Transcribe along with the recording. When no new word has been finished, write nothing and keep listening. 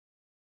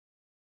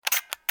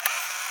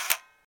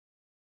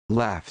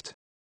left,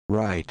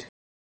 right.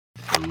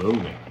 Hello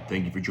there.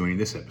 Thank you for joining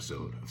this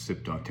episode of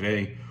Sip Talk.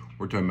 Today,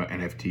 we're talking about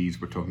NFTs.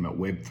 We're talking about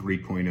Web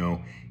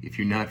 3.0. If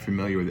you're not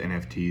familiar with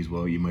NFTs,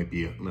 well, you might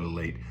be a little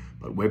late.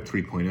 But Web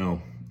 3.0,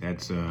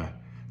 that's some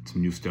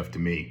new stuff to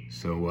me.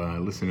 So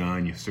listen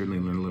on. You certainly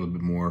learn a little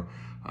bit more.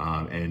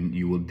 And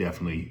you will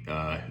definitely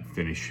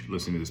finish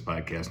listening to this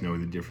podcast knowing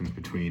the difference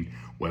between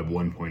Web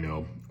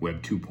 1.0,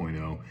 Web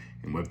 2.0,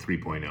 and Web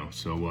 3.0.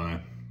 So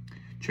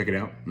check it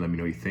out. Let me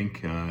know what you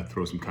think.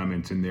 Throw some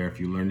comments in there if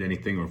you learned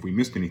anything or if we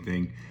missed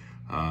anything.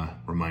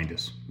 Remind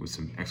us with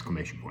some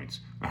exclamation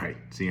points. All right,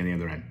 see you on the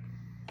other end.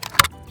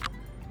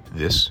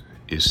 This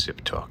is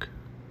Sip Talk.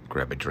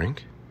 Grab a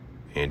drink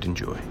and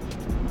enjoy.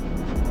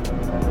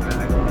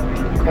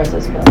 Of course,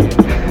 it's good.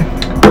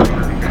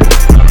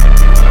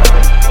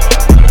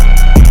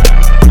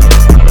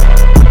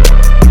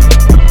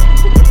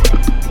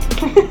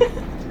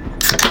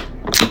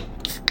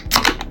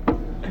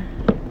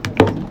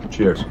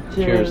 Cheers.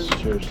 Cheers.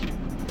 Cheers.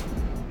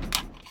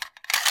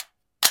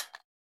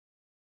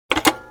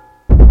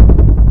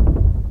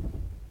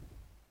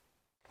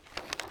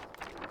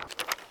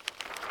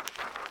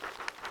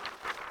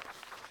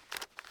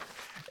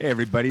 Hey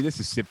everybody, this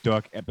is Sip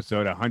Talk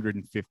episode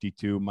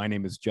 152. My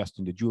name is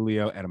Justin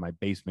DiGiulio out of my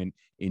basement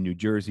in New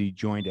Jersey,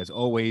 joined as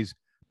always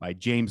by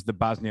James the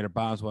Bosnator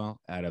Boswell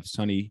out of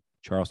sunny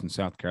Charleston,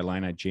 South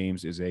Carolina.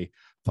 James is a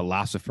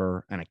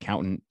philosopher, an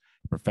accountant,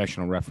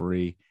 professional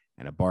referee,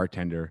 and a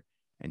bartender.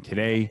 And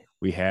today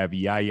we have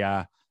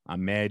Yahya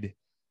Ahmed,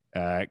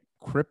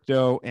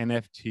 crypto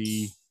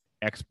NFT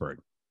expert.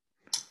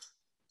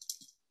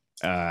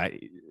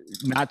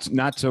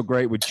 Not so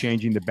great with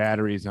changing the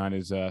batteries on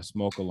his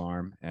smoke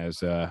alarm,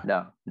 as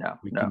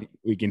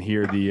we can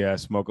hear the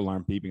smoke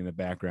alarm beeping in the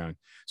background.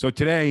 So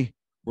today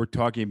we're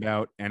talking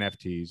about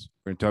NFTs.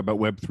 We're going to talk about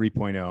Web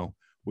 3.0,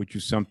 which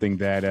is something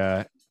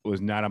that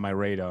was not on my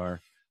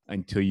radar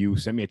until you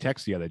sent me a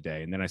text the other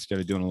day, and then I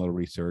started doing a little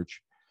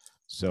research.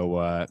 So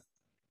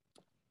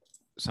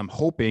I'm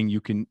hoping you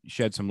can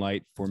shed some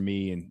light for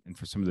me and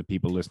for some of the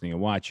people listening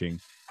and watching,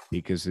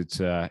 because it's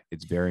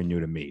very new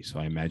to me. So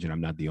I imagine I'm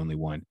not the only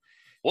one.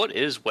 What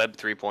is Web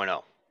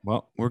 3.0?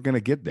 Well, we're going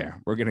to get there.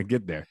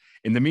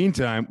 In the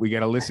meantime, we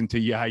got to listen to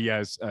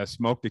Yahya's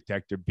smoke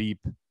detector beep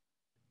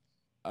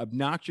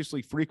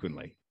obnoxiously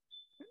frequently.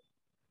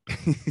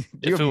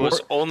 If it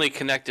was only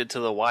connected to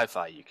the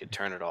Wi-Fi, you could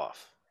turn it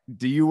off.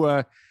 Do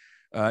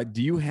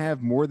you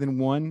have more than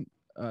one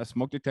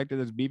smoke detector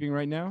that's beeping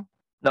right now?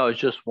 No,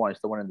 it's just one.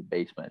 It's the one in the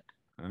basement.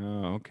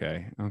 Oh,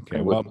 okay.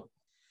 Well,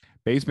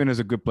 basement is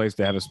a good place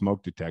to have a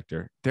smoke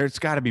detector. There's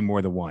got to be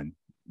more than one.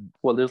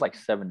 Well, there's like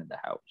 7 in the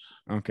house.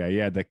 Okay,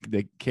 yeah,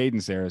 the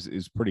cadence there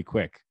is pretty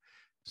quick.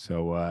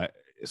 So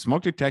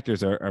smoke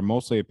detectors are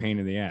mostly a pain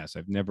in the ass.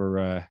 I've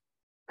never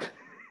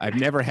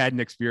had an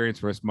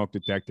experience where a smoke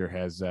detector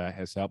has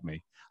helped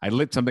me. I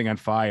lit something on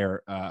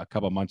fire a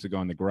couple of months ago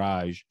in the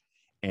garage,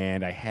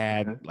 and I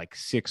had like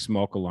 6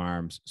 smoke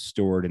alarms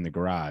stored in the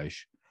garage.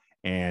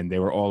 And they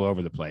were all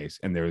over the place,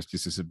 and there was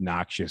just this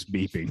obnoxious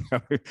beeping,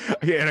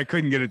 and I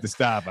couldn't get it to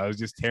stop. I was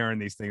just tearing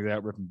these things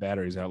out, ripping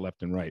batteries out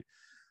left and right.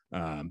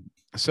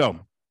 So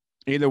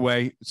either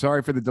way,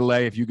 sorry for the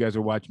delay. If you guys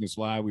are watching this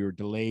live, we were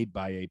delayed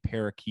by a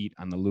parakeet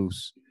on the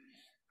loose.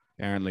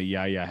 Apparently,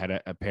 Yahya had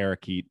a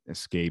parakeet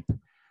escape,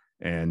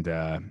 and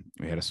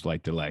we had a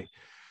slight delay.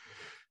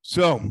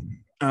 So,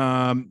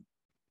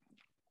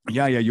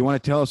 Yahya, you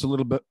want to tell us a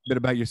little bit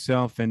about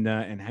yourself and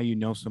how you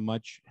know so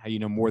much, how you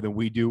know more than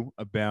we do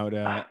about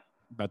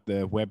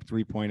the Web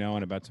 3.0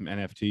 and about some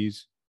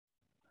NFTs?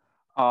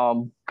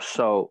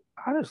 So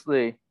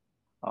honestly,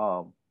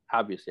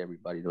 obviously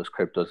everybody knows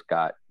cryptos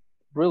got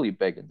really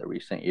big in the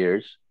recent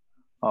years.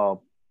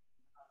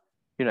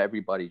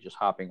 Everybody just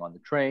hopping on the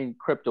train.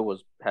 Crypto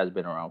has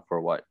been around for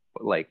what,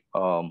 like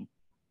in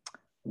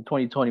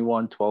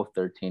 2021, 12,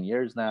 13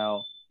 years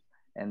now.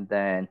 And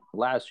then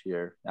last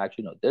year,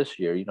 actually, no, this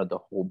year, the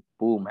whole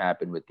boom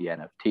happened with the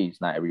NFTs.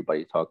 Not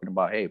everybody talking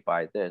about, hey,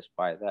 buy this,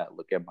 buy that,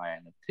 look at my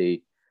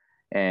NFT.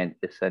 And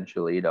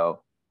essentially,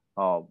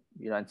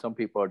 and some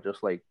people are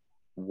just like,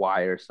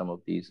 why are some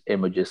of these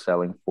images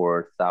selling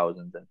for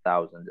thousands and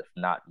thousands, if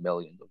not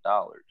millions of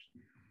dollars?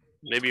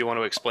 Maybe you want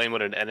to explain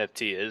what an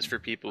NFT is for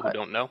people who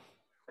don't know.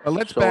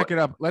 Let's back it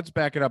up. Let's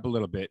back it up a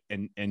little bit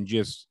and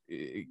just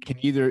can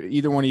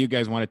either one of you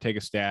guys want to take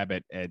a stab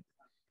at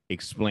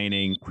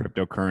explaining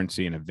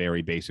cryptocurrency in a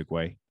very basic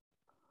way?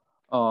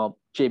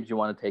 James, you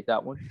want to take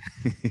that one?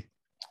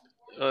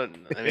 I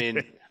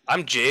mean,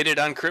 I'm jaded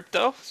on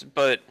crypto,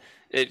 but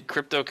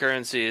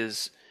cryptocurrency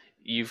is,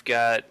 you've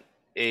got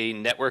a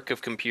network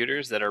of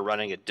computers that are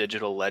running a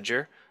digital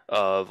ledger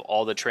of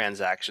all the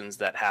transactions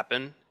that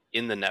happen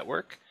in the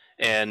network.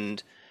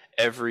 And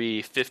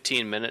every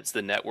 15 minutes,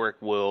 the network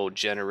will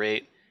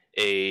generate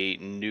a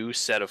new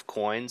set of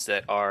coins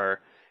that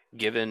are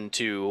given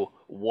to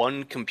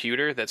one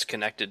computer that's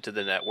connected to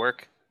the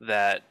network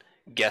that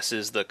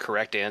guesses the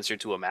correct answer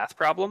to a math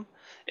problem.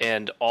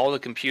 And all the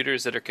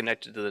computers that are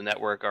connected to the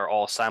network are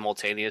all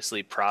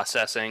simultaneously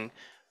processing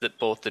that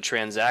both the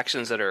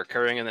transactions that are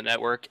occurring in the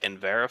network and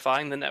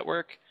verifying the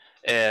network,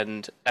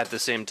 and at the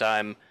same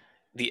time,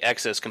 the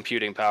excess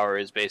computing power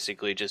is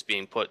basically just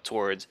being put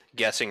towards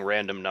guessing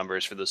random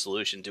numbers for the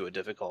solution to a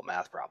difficult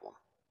math problem.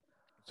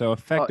 So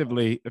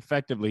effectively,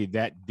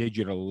 that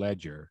digital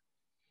ledger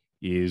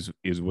is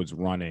what's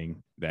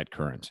running that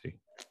currency,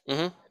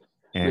 Mm-hmm.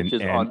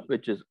 and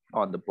which is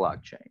on the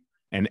blockchain.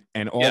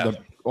 and all Yeah.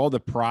 all the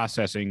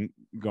processing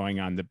going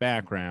on in the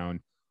background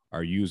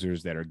are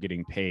users that are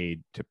getting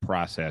paid to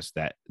process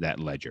that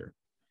ledger,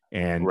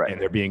 and Right.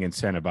 and they're being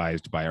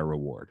incentivized by a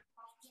reward.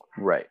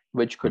 Right,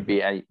 which could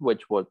be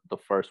which was the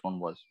first one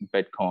was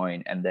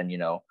Bitcoin, and then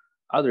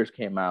others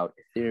came out: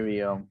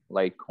 Ethereum,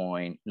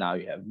 Litecoin. Now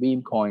you have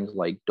meme coins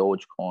like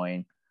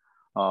Dogecoin.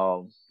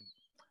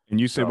 And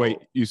you said, So- wait,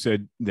 you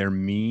said they're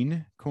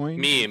mean coins?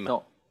 Meme.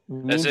 No,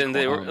 As meme in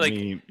they coin. were like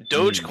Meme.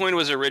 Dogecoin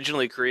was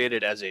originally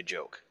created as a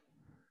joke.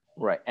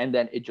 Right, and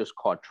then it just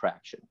caught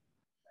traction.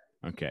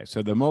 Okay,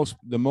 so the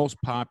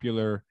most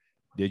popular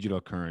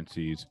digital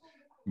currencies,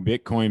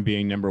 Bitcoin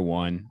being number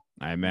one,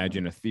 I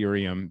imagine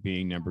Ethereum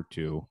being number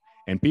two,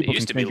 and It people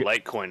used can to be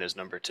think Litecoin as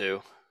number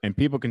 2. and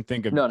people can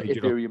think of No,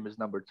 digital. Ethereum is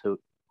number 2.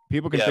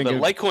 People can Yeah, think but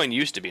of. Litecoin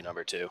used to be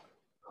number 2.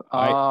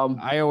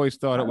 I always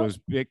thought I it don't- was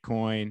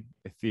Bitcoin,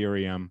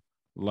 Ethereum,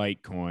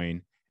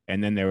 Litecoin,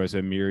 and then there was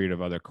a myriad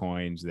of other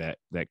coins that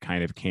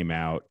kind of came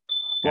out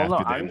Well, no,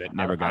 after them that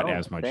never I got don't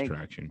as much think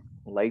traction.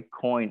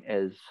 Litecoin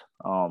is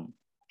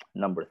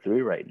number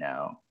 3 right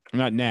now.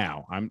 Not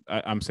now.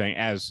 I'm saying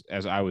as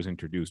I was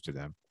introduced to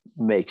them.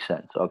 Makes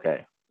sense.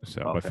 Okay.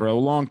 So, Okay. but for a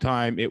long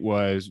time, it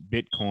was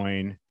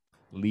Bitcoin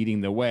leading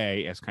the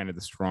way as kind of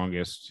the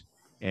strongest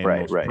and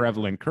Right, most right.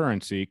 prevalent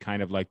currency,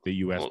 kind of like the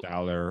U.S. Well-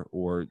 dollar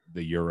or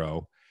the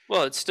euro.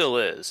 Well, it still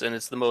is, and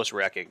it's the most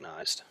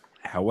recognized.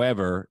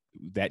 However,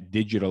 that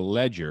digital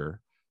ledger,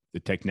 the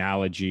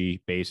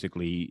technology,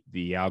 basically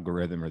the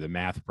algorithm or the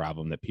math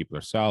problem that people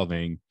are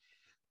solving,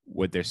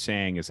 what they're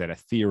saying is that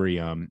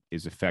Ethereum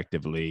is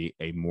effectively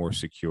a more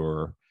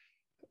secure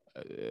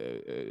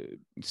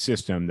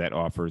system that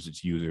offers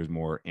its users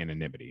more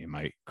anonymity. Am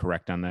I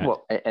correct on that?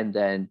 Well, and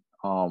then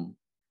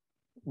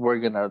we're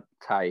gonna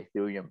tie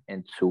Ethereum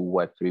into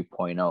Web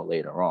 3.0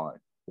 later on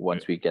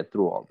once we get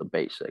through all the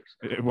basics.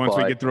 Once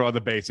we but- get through all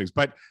the basics,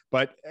 but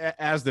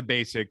as the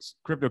basics,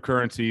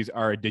 cryptocurrencies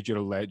are a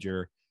digital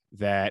ledger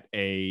that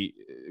a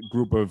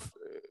group of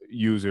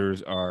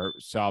users are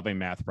solving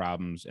math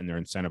problems, and they're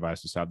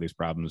incentivized to solve these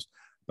problems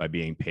by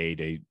being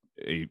paid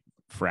a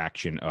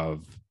fraction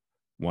of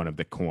one of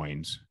the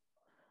coins.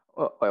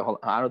 Well, wait, hold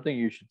on. I don't think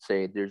you should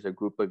say there's a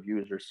group of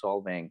users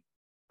solving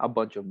a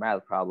bunch of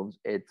math problems.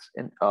 It's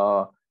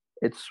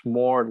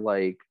more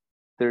like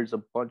there's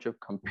a bunch of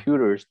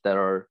computers that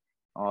are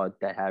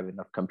that have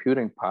enough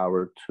computing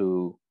power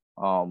to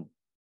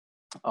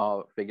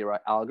figure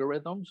out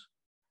algorithms,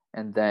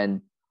 and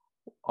then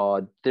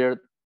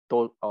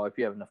if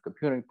you have enough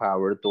computing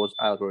power, those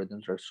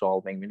algorithms are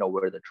solving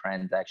where the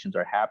transactions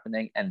are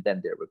happening, and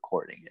then they're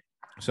recording it.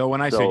 So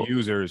when I So- say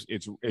users,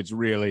 it's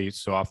really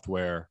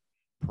software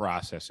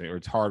processing, or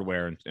it's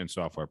hardware and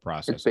software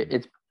processing.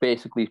 It's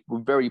basically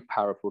very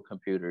powerful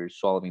computers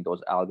solving those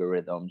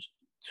algorithms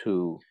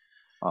to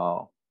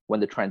when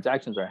the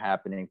transactions are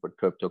happening for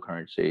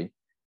cryptocurrency,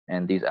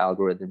 and these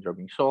algorithms are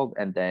being solved,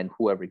 and then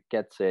whoever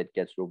gets it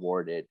gets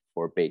rewarded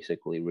for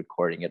basically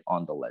recording it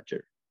on the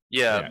ledger.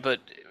 Yeah, Yeah. but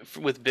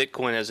with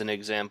Bitcoin as an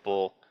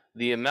example,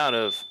 the amount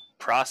of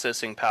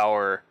processing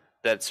power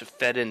that's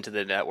fed into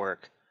the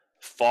network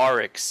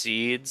far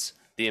exceeds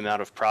the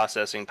amount of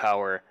processing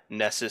power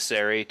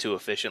necessary to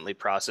efficiently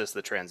process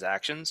the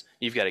transactions.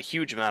 You've got a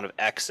huge amount of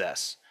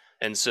excess.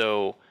 And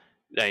so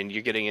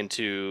you're getting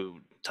into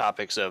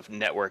topics of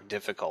network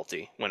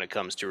difficulty when it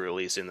comes to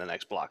releasing the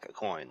next block of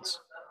coins.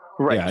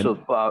 Right. Yeah, So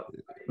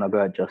no, go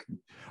ahead, Justin.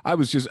 I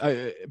was just,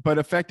 but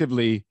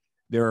effectively,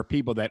 there are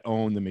people that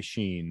own the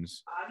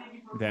machines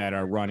that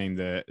are running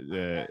the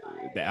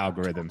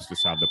algorithms to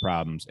solve the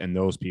problems, and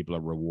those people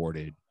are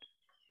rewarded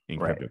in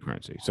Right.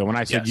 cryptocurrency. So when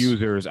I said Yes.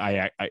 users,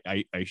 I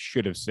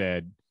should have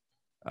said,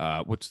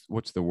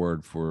 what's the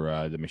word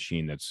for the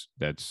machine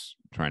that's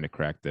trying to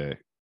crack the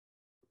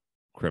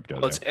crypto?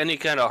 Well, it's there? any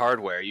kind of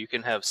hardware. You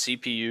can have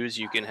CPUs,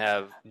 you can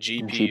have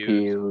GPUs,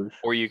 GPUs.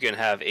 or you can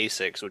have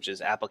ASICs, which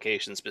is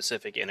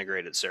application-specific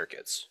integrated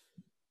circuits.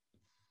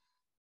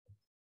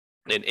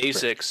 And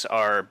ASICs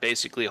are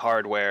basically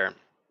hardware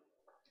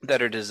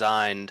that are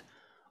designed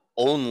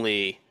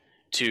only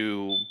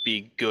to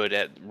be good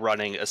at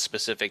running a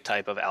specific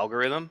type of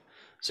algorithm.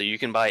 So you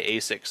can buy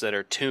ASICs that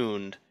are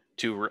tuned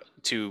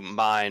to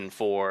mine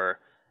for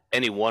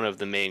any one of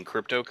the main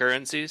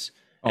cryptocurrencies.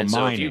 Oh, and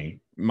so if you- mining.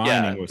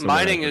 Mining was the word I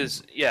mining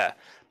was is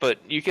but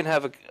you can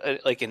have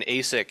like an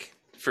ASIC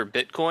for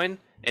Bitcoin,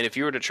 and if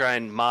you were to try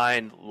and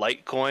mine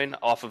Litecoin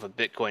off of a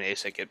Bitcoin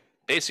ASIC, it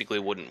basically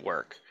wouldn't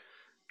work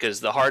because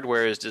the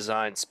hardware is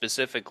designed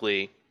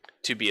specifically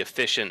to be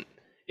efficient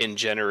in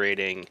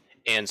generating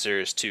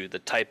answers to the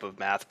type of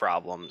math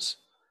problems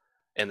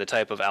and the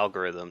type of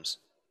algorithms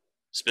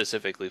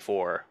specifically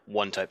for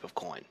one type of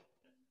coin.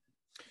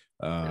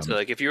 So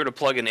like if you were to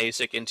plug an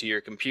ASIC into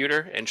your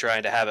computer and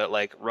trying to have it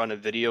like run a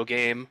video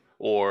game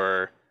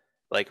or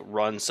like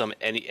run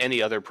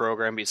any other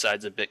program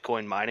besides a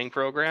Bitcoin mining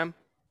program,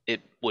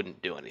 it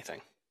wouldn't do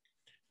anything.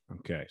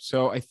 Okay.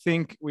 So I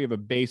think we have a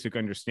basic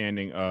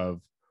understanding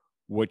of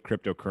what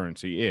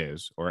cryptocurrency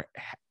is, or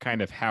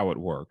kind of how it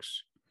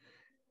works.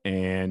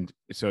 And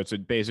so it's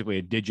basically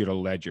a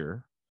digital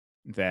ledger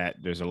that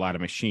there's a lot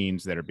of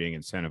machines that are being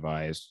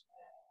incentivized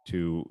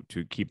to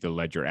keep the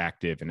ledger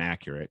active and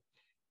accurate.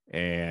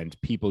 And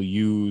people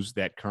use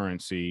that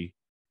currency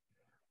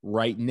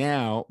right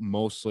now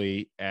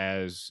mostly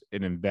as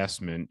an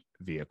investment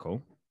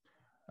vehicle,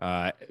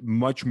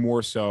 much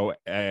more so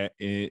as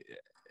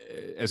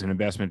an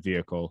investment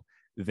vehicle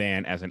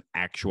than as an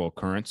actual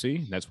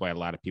currency. That's why a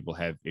lot of people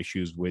have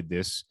issues with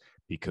this,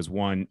 because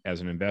one,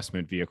 as an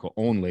investment vehicle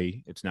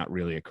only, it's not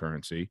really a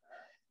currency.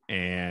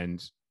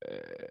 And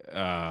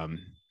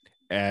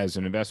as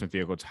an investment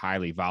vehicle, it's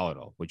highly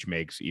volatile, which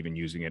makes even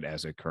using it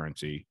as a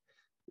currency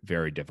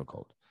very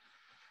difficult.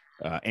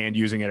 And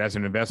using it as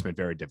an investment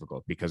very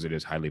difficult because it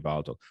is highly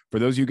volatile. For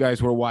those of you guys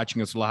who are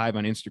watching us live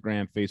on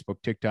Instagram, Facebook,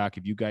 TikTok,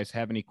 if you guys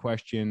have any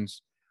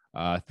questions,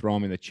 throw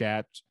them in the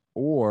chat,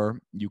 or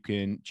you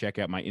can check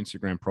out my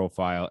Instagram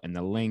profile, and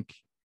the link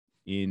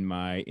in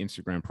my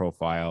Instagram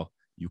profile,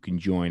 you can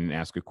join and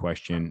ask a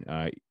question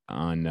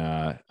on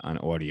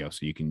audio.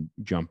 So you can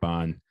jump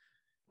on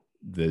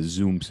the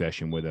Zoom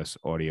session with us,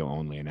 audio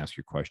only, and ask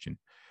your question.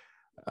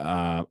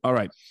 All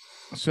right.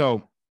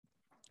 So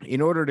in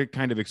order to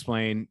kind of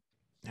explain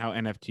how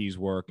NFTs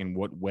work and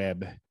what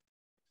Web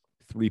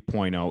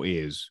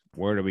 3.0 is,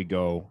 where do we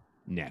go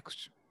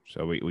next?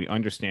 So we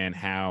understand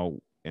how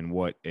and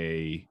what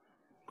a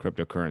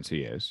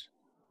cryptocurrency is.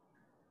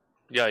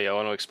 Yeah, I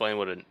want to explain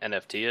what an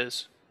NFT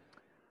is.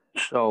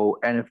 So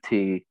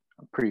NFT,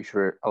 I'm pretty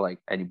sure like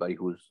anybody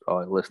who's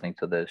listening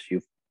to this,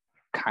 you've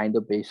kind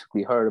of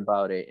basically heard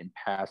about it in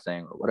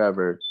passing or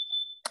whatever.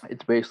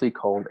 It's basically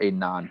called a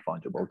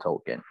non-fungible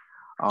token,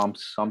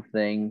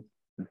 something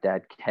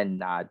that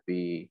cannot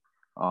be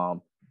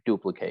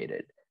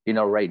duplicated.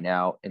 Right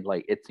now, and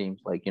like it seems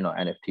like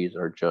NFTs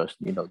are just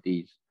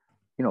these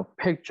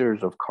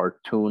pictures of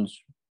cartoons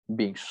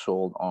being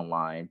sold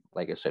online,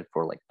 like I said,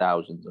 for like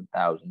thousands and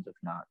thousands, if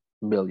not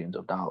millions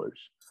of dollars,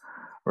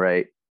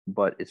 right?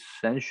 But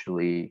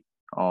essentially,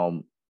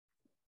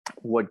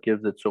 what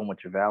gives it so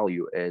much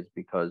value is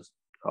because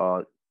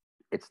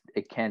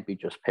it can't be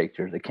just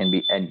pictures. It can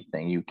be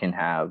anything. You can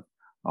have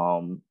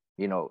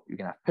you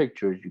can have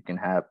pictures. You can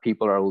have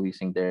people are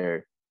releasing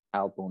their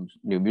albums,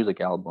 new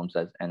music albums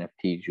as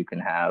NFTs. You can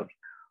have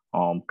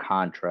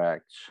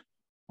contracts.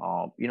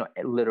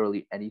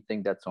 Literally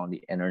anything that's on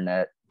the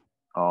internet,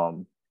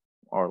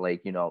 or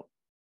like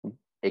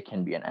it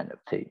can be an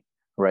NFT,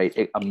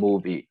 right? A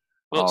movie.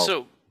 Well,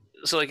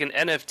 so like an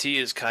NFT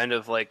is kind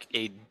of like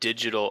a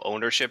digital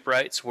ownership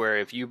rights, where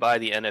if you buy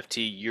the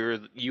NFT,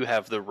 you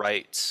have the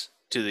rights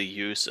to the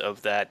use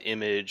of that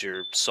image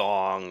or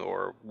song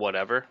or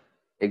whatever.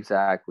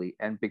 Exactly.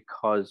 And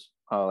because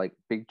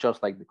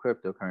just like the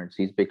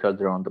cryptocurrencies, because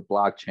they're on the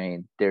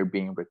blockchain, they're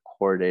being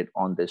recorded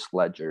on this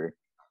ledger.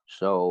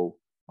 So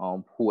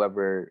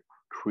whoever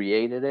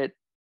created it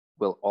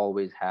will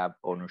always have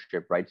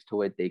ownership rights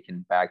to it. They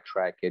can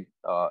backtrack it.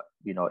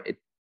 It's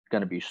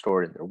going to be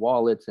stored in their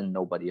wallets and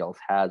nobody else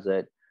has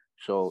it.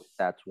 So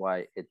that's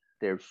why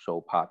they're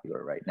so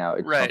popular right now.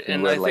 It's right.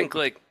 And I think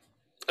like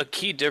a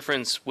key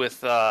difference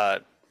with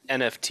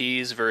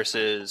NFTs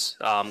versus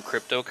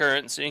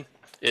cryptocurrency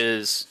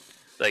is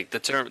like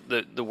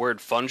the word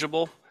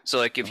fungible. So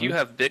like if you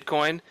have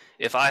Bitcoin,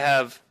 if I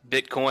have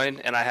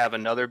Bitcoin and I have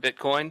another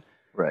Bitcoin,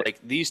 right, like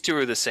these two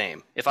are the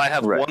same. If I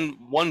have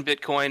one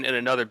Bitcoin and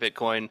another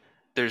Bitcoin,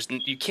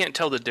 you can't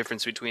tell the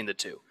difference between the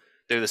two.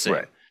 They're the same.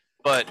 Right.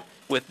 But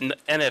with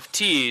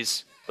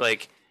NFTs,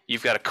 like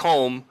you've got a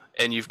comb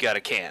and you've got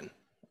a can.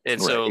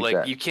 And so like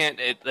exactly. You can't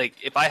like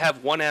if I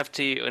have one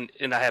NFT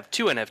and I have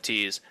two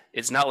NFTs,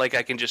 it's not like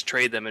I can just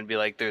trade them and be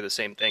like they're the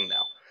same thing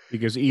now.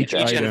 Because each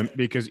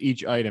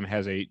item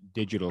has a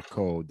digital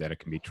code that it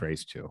can be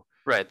traced to.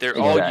 Right, they're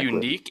all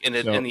unique, and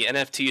the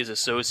NFT is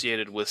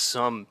associated with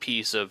some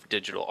piece of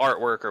digital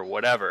artwork or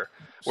whatever.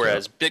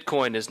 Whereas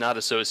Bitcoin is not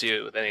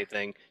associated with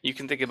anything. You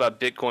can think about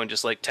Bitcoin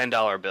just like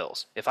 $10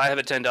 bills. If I have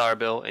a $10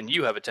 bill and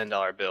you have a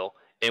 $10 bill,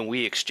 and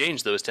we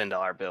exchange those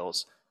 $10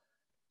 bills,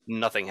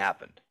 nothing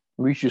happened.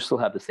 We should still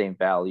have the same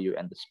value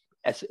and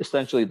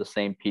essentially the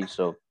same piece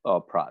of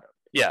product.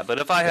 Yeah, but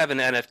if I have an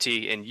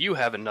NFT and you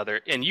have an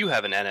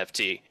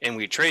NFT and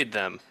we trade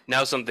them,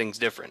 now something's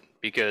different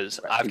because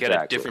I've got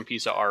a different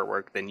piece of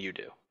artwork than you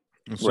do.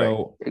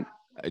 So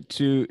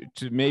to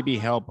maybe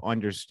help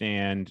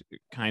understand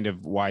kind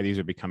of why these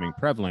are becoming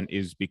prevalent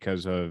is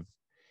because of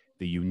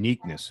the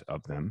uniqueness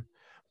of them.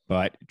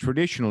 But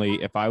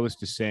traditionally, if I was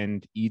to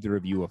send either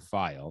of you a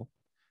file,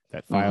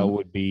 that file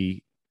would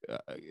be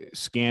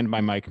scanned by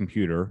my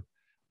computer,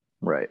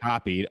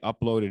 copied,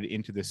 uploaded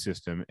into the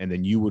system, and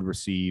then you would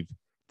receive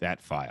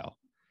that file.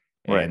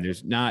 And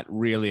there's not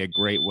really a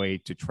great way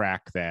to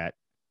track that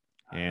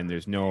and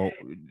there's no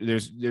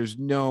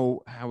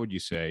how would you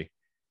say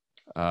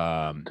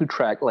to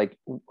track like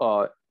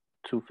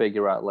to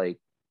figure out like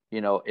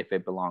if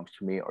it belongs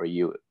to me or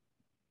you.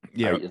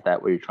 yeah, is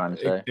that what you're trying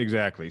to say?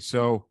 exactly.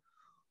 So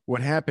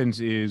what happens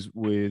is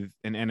with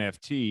an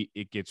NFT,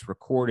 it gets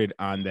recorded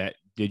on that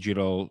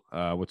digital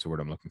what's the word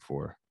I'm looking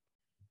for?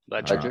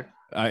 Ledger.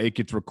 It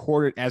gets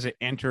recorded as it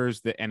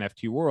enters the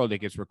NFT world. It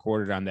gets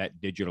recorded on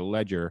that digital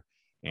ledger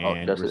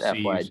and just as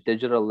FYI,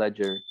 digital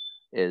ledger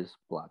is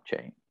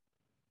blockchain.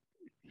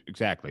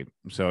 Exactly.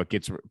 So it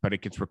gets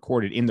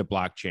recorded in the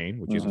blockchain,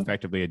 which is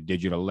effectively a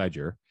digital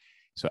ledger.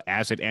 So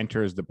as it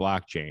enters the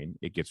blockchain,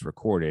 it gets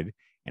recorded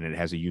and it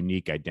has a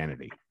unique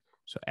identity.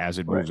 So as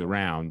it moves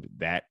around,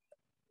 that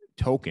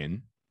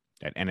token,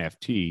 that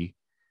NFT,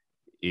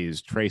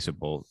 is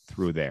traceable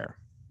through there.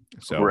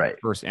 So when it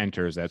first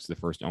enters, that's the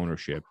first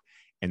ownership.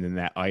 And then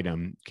that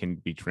item can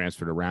be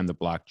transferred around the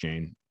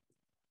blockchain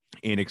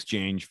in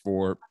exchange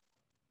for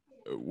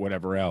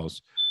whatever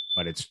else,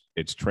 but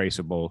it's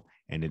traceable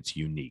and it's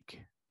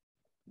unique.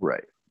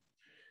 Right.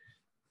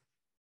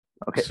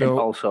 Okay. So, and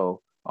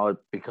also,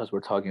 because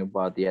we're talking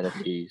about the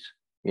NFTs,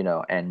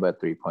 and Web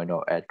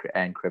 3.0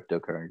 and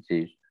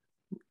cryptocurrencies,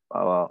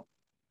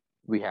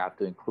 we have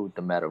to include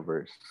the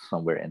metaverse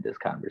somewhere in this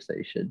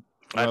conversation.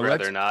 I'd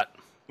rather not.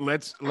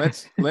 Let's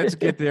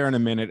get there in a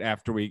minute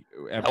after I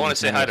want to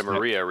say hi to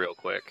Maria real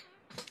quick.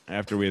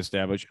 After we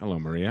establish, hello,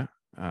 Maria.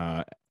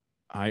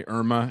 Hi,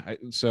 Irma.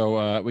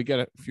 So we got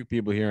a few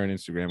people here on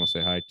Instagram. We'll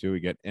say hi to. We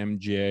got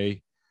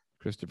MJ,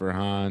 Christopher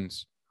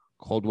Hans,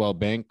 Coldwell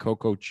Bank,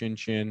 Coco Chin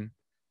Chin,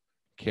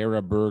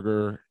 Kara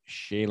Burger,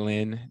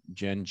 Shaylin,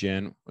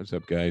 Jen. What's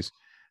up, guys?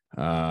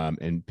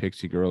 And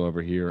Pixie Girl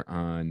over here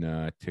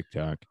on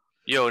TikTok.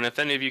 Yo, and if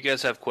any of you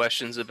guys have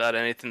questions about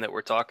anything that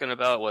we're talking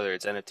about, whether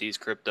it's NFTs,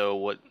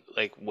 crypto,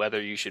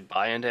 whether you should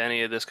buy into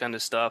any of this kind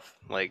of stuff,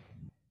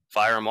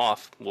 fire them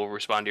off. We'll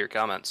respond to your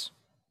comments.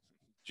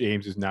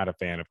 James is not a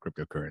fan of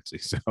cryptocurrency,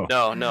 so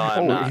no, I'm not.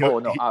 Oh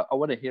no, I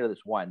want to hear this.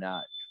 Why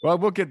not? Well,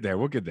 we'll get there.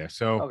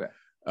 So,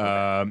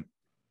 okay.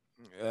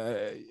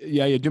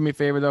 Yeah. Do me a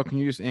favor though. Can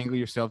you just angle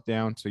yourself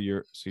down so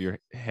your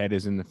head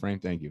is in the frame?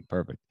 Thank you.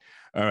 Perfect.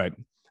 All right.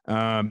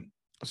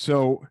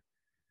 So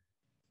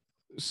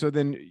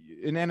then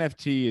an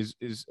NFT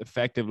is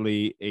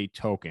effectively a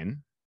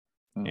token,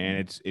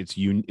 and it's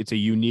a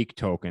unique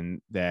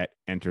token that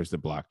enters the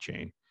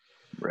blockchain.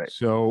 Right.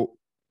 So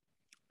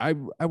I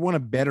want a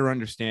better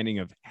understanding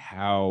of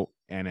how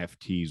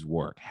NFTs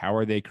work. How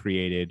are they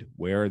created?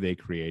 Where are they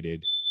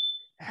created?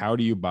 How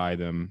do you buy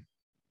them?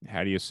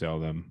 How do you sell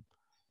them?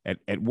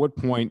 At what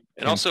point?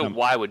 And also,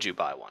 why would you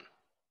buy one?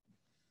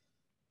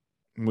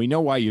 We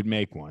know why you'd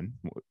make one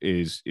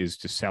is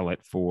to sell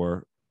it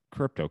for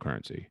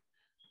cryptocurrency.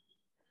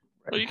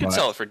 Well, you can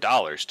sell it for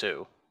dollars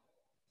too.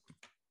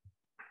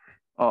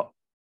 Oh,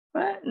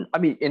 I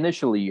mean,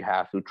 initially you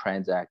have to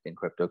transact in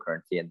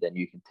cryptocurrency, and then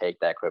you can take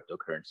that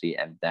cryptocurrency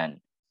and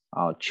then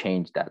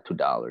change that to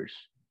dollars.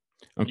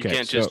 Okay, you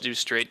can't just do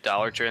straight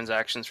dollar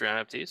transactions for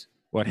NFTs.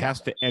 Well, it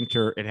has to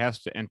enter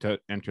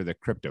the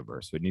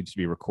cryptoverse. So it needs to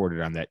be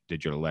recorded on that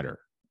digital ledger.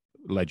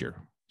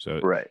 So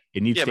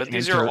it needs to but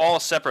these are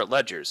all separate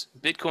ledgers.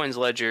 Bitcoin's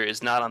ledger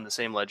is not on the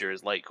same ledger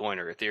as Litecoin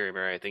or Ethereum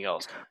or anything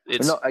else.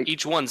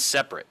 Each one's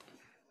separate.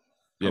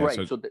 Yeah,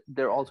 right. So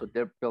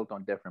they're built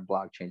on different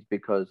blockchains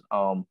because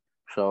not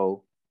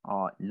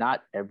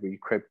every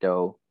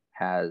crypto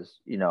has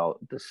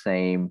the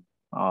same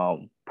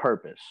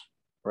purpose,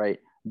 right?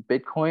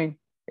 Bitcoin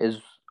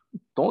is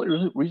the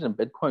only reason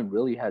Bitcoin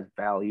really has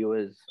value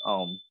is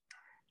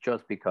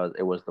just because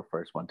it was the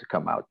first one to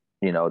come out.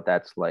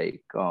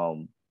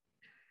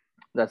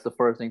 That's the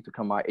first thing to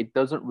come out. It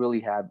doesn't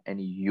really have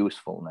any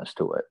usefulness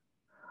to it,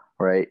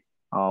 right?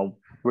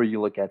 Where you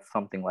look at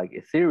something like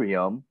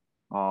Ethereum,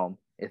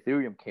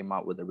 Ethereum came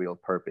out with a real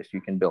purpose. You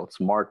can build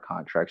smart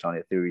contracts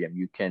on Ethereum.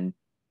 You can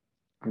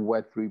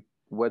Web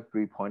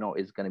 3.0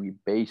 is going to be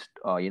based,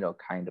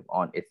 kind of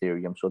on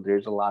Ethereum. So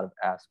there's a lot of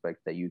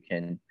aspects that you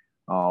can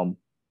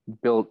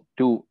do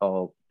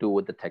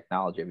with the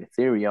technology of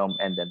Ethereum.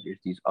 And then there's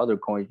these other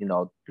coins.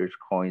 There's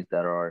coins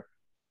that are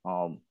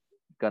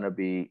going to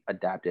be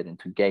adapted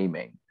into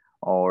gaming,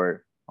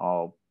 or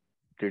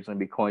there's going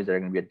to be coins that are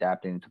going to be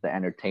adapted into the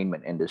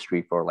entertainment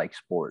industry for like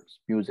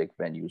sports, music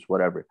venues,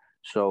 whatever.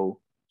 So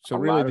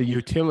really the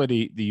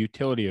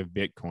utility of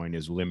Bitcoin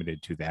is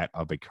limited to that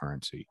of a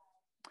currency.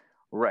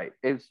 Right.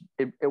 It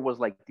was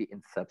like the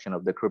inception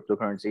of the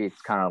cryptocurrency.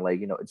 It's kind of like,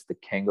 it's the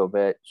king of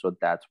it. So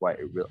that's why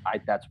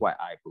that's why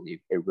I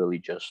believe it really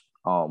just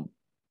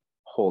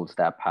holds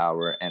that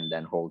power and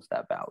then holds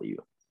that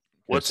value.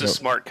 What's a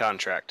smart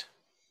contract?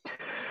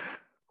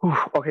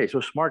 Okay,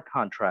 so smart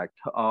contract.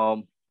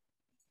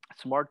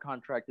 Smart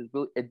contract is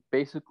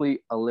basically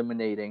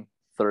eliminating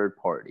third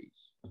parties,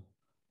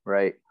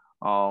 right?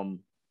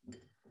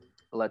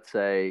 Let's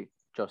say,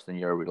 Justin,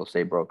 you're a real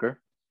estate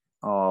broker.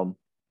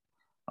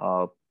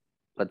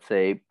 Let's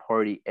say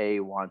party A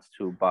wants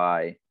to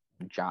buy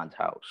John's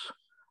house,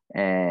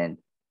 and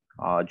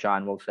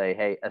John will say,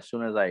 hey, as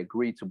soon as I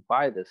agree to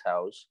buy this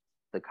house,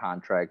 the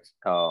contract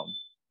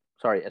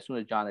as soon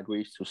as John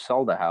agrees to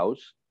sell the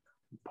house,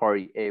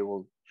 party A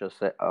will just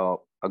say,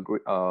 agree,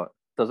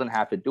 doesn't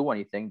have to do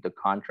anything. The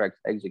contract's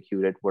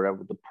executed,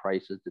 wherever the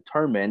price is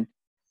determined,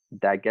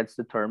 that gets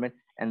determined.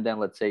 And then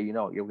let's say, you're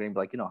going to be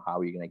like, how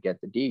are you going to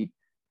get the deed?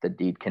 The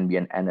deed can be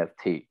an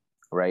NFT,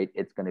 right?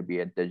 It's going to be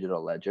a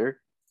digital ledger.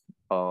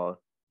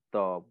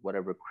 The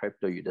whatever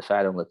crypto you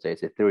decide on, let's say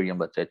it's Ethereum,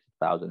 let's say it's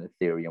 1,000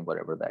 Ethereum,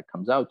 whatever that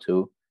comes out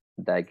to,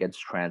 that gets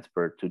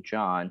transferred to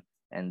John,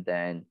 and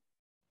then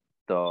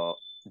the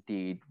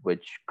deed,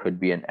 which could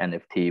be an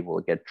NFT, will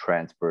get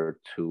transferred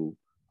to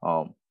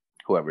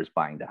whoever's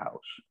buying the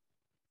house.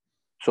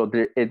 So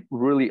it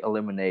really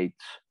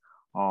eliminates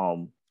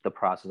the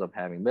process of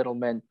having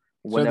middlemen.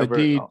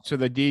 Whenever, so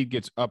the deed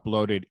gets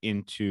uploaded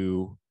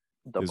into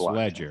this blockchain.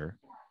 ledger.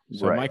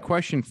 So Right. my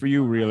question for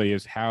you really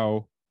is,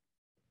 how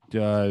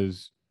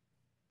does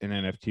an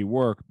NFT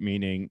work?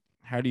 Meaning,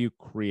 how do you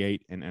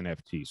create an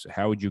NFT? So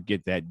how would you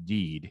get that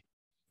deed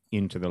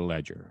into the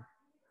ledger?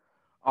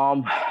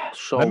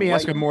 So let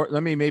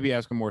me maybe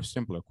ask a more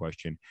simpler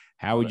question.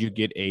 How would you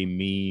get a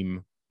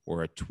meme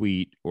or a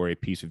tweet or a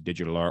piece of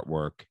digital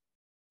artwork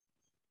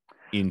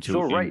into?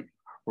 So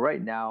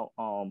right now,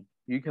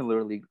 you can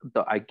literally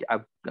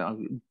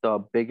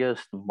the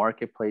biggest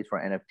marketplace for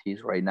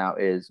NFTs right now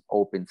is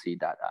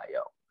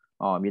OpenSea.io.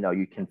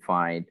 You can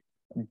find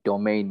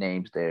domain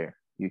names there.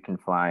 You can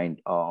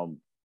find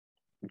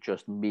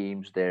just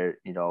memes there.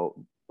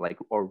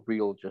 Or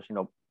real just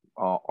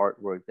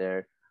artwork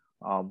there.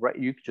 Right,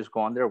 you could just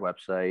go on their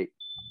website,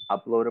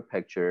 upload a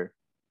picture,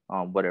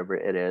 whatever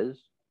it is,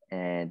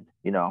 and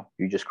you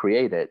just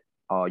create it.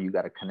 You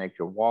got to connect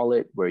your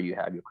wallet where you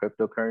have your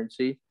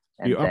cryptocurrency.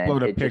 And you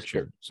upload a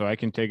picture, so I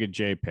can take a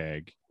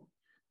JPEG.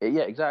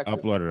 Yeah, exactly.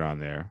 Upload it on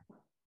there.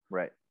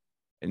 Right.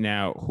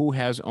 Now, who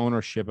has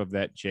ownership of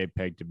that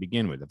JPEG to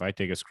begin with? If I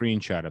take a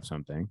screenshot of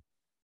something,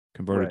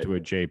 convert it to a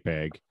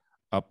JPEG,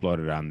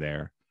 upload it on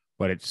there,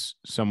 but it's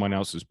someone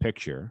else's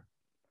picture,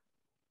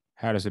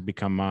 how does it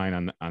become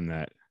mine on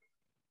that?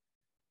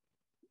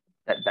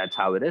 That's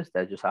how it is.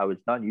 That's just how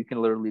it's done. You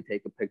can literally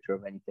take a picture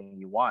of anything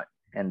you want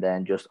and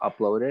then just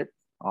upload it.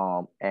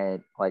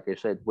 And like I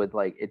said, with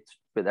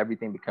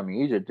everything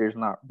becoming easier,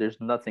 there's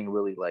nothing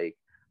really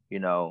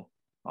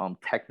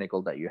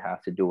technical that you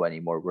have to do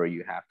anymore, where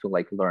you have to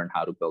learn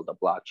how to build a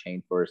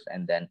blockchain first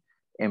and then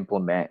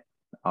implement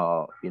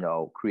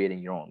creating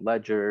your own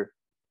ledger,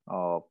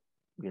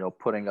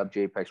 putting up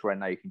JPEGs. Right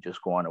now you can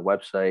just go on a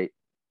website,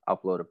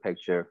 upload a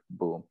picture,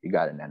 boom, you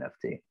got an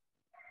NFT.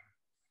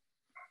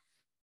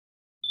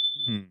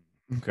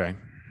 Okay.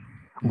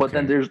 But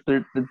then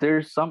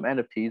there's some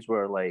NFTs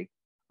where I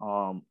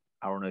don't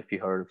know if you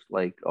heard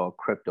of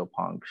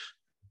CryptoPunks.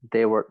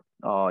 They were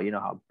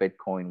how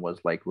Bitcoin was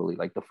really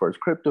the first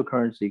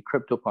cryptocurrency.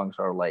 CryptoPunks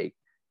are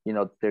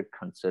they're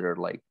considered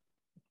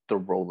the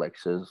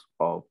Rolexes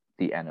of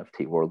the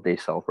NFT world. They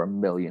sell for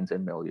millions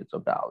and millions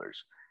of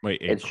dollars. Wait,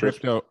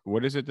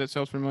 what is it that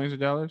sells for millions of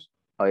dollars?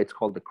 It's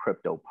called the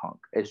CryptoPunk.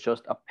 It's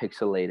just a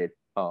pixelated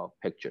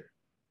picture.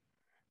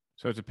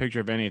 So it's a picture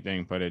of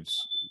anything, but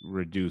it's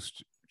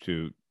reduced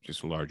to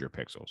just larger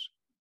pixels.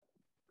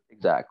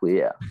 Exactly,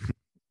 yeah.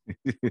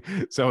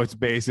 So it's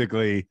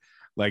basically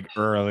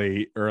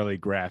early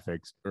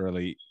graphics,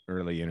 early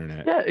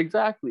internet. Yeah,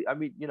 exactly. I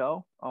mean,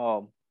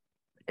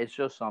 it's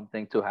just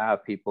something to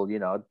have people,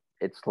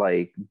 it's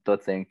the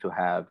thing to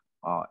have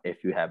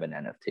if you have an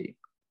NFT.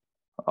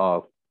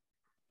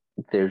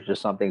 There's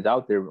just some things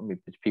out there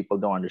people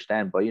don't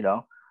understand, but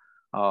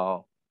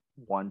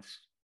once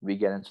we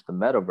get into the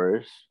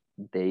metaverse,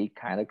 they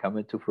kind of come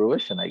into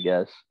fruition, I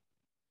guess.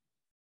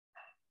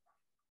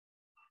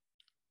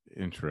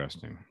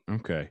 Interesting.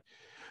 Okay.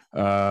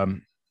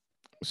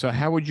 So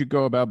how would you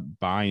go about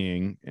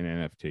buying an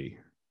NFT?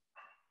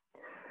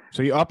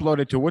 So you upload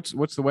it to what's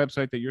the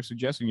website that you're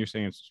suggesting? You're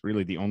saying it's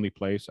really the only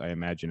place? I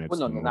imagine it's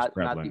not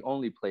the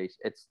only place.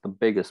 It's the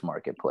biggest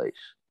marketplace.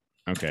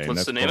 Okay.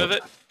 What's the name of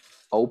it?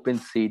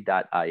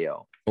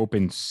 OpenSea.io.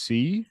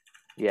 OpenSea?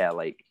 Yeah,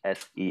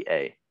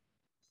 SEA.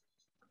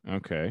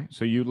 Okay.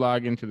 So you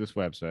log into this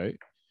website.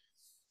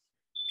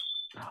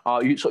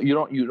 You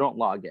don't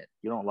log in.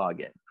 You don't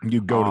log in.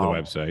 You go to the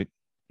website.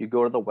 You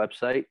go to the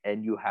website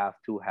and you have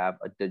to have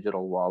a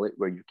digital wallet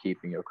where you're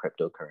keeping your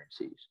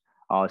cryptocurrencies.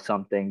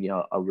 Something,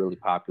 a really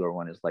popular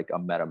one is a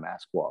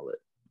MetaMask wallet.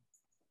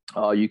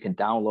 You can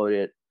download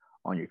it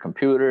on your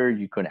computer.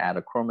 You can add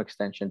a Chrome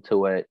extension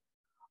to it.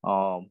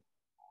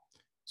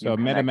 So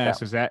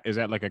MetaMask, is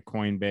that like a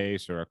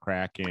Coinbase or a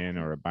Kraken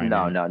or a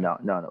Binance?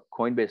 No.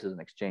 Coinbase is an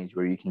exchange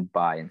where you can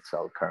buy and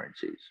sell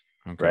currencies.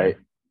 Okay.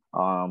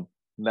 Right.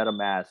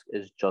 MetaMask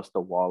is just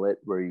a wallet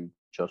where you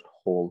just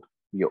hold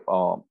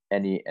your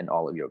any and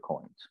all of your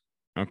coins.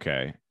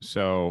 Okay.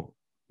 So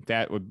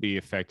that would be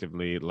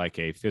effectively like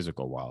a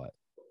physical wallet.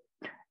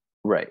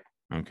 Right.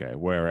 Okay.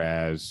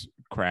 Whereas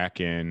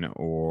Kraken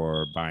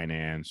or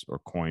Binance or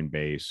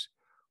Coinbase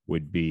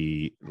would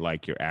be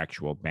like your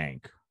actual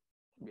bank.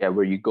 Yeah,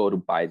 where you go to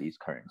buy these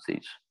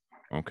currencies.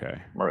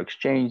 Okay. Or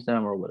exchange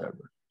them or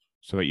whatever.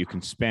 So that you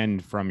can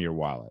spend from your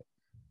wallet.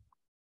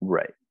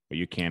 Right. but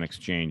you can't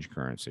exchange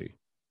currency.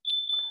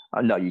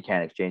 No, you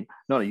can't exchange.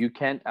 No, you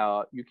can't.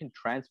 You can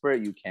transfer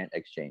it. You can't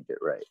exchange it,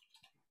 right?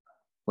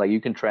 Like you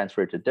can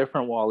transfer it to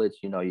different wallets.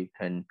 You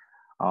can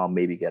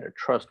maybe get a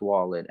trust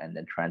wallet and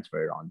then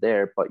transfer it on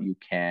there, but you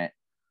can't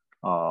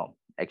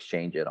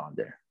exchange it on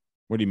there.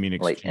 What do you mean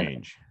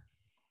exchange?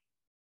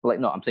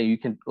 No, I'm saying you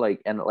can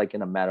like in a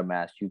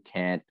MetaMask, you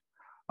can't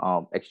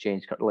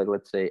exchange. Like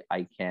let's say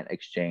I can't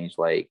exchange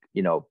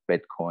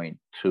Bitcoin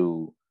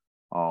to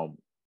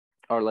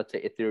or let's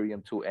say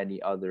Ethereum to any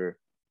other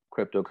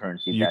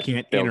cryptocurrency. You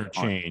can't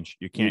interchange.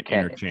 You can't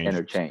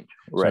interchange.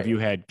 Right. So if you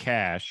had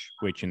cash,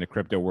 which in the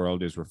crypto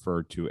world is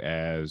referred to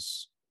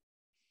as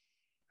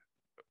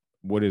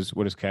what is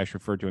cash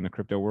referred to in the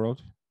crypto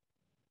world?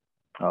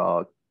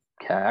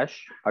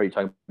 Cash. Are you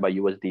talking about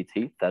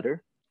USDT,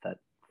 Tether?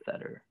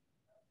 Tether.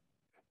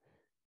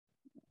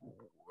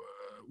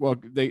 Well,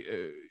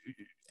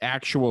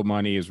 actual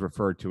money is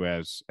referred to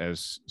as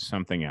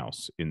something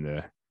else in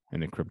the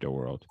crypto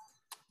world.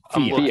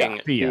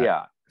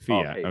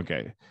 Fiat.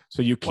 Okay.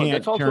 So you can't.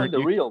 That's also in the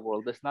real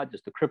world. It's not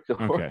just the crypto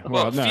world.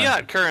 Well,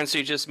 fiat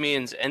currency just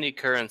means any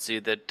currency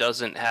that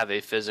doesn't have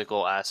a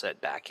physical asset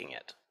backing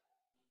it.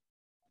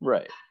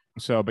 Right.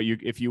 So, but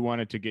if you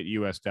wanted to get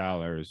US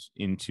dollars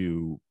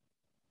into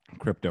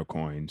crypto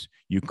coins,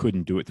 you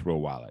couldn't do it through a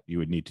wallet. You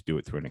would need to do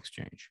it through an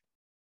exchange.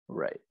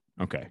 Right.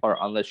 Okay. Or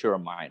unless you're a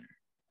miner.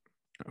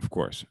 Of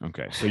course.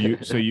 Okay. So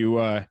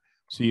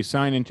you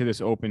sign into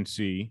this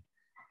OpenSea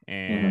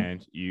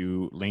and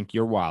you link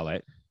your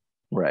wallet.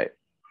 Right.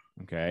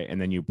 Okay. And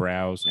then you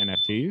browse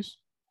NFTs.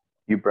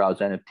 You browse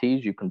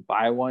NFTs. You can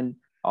buy one.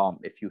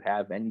 If you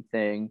have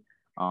anything,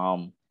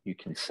 you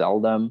can sell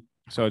them.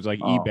 So it's like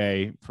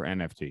eBay for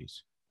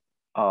NFTs.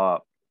 I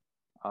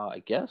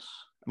guess.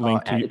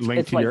 Link to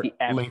your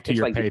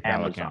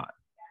PayPal account.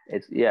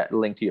 It's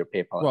linked to your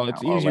PayPal. Well,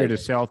 it's easier to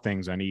sell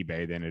things on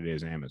eBay than it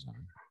is Amazon.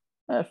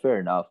 Fair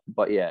enough,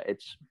 but yeah,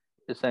 it's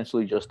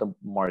essentially just a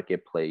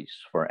marketplace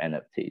for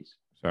NFTs.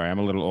 Sorry, I'm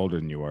a little older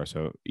than you are,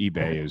 so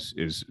eBay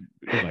is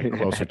like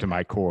closer to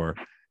my core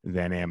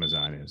than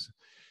Amazon is.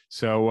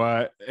 So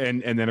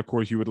and then of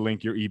course you would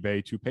link your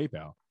eBay to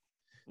PayPal.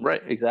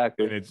 Right,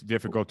 exactly. And it's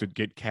difficult to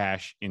get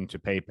cash into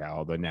PayPal,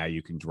 although now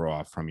you can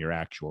draw from your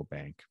actual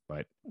bank.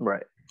 But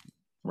right.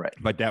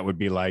 But that would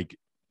be like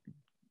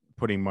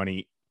putting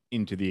money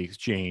into the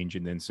exchange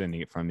and then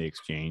sending it from the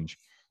exchange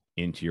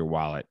into your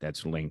wallet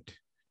that's linked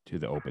to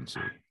the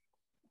OpenSea.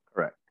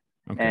 Correct.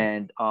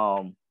 Okay.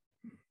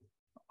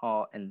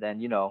 And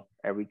then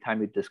every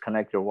time you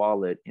disconnect your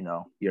wallet,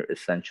 you're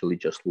essentially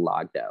just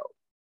logged out.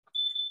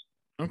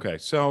 Okay,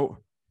 so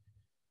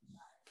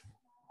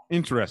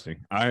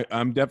interesting.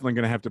 I'm definitely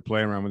going to have to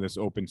play around with this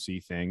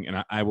OpenSea thing,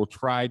 and I will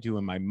try to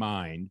in my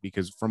mind,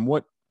 because from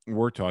what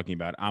we're talking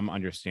about, I'm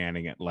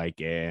understanding it like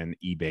an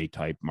eBay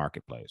type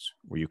marketplace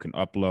where you can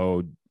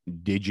upload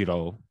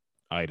digital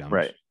items,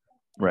 right,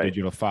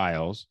 digital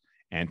files,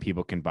 and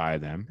people can buy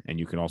them, and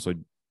you can also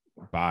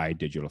buy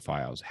digital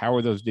files. How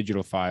are those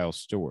digital files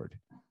stored?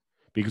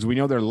 Because we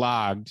know they're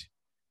logged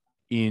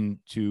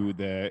into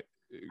the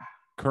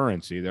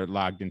currency, they're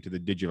logged into the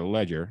digital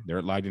ledger,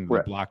 they're logged into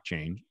the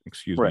blockchain.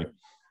 Excuse me.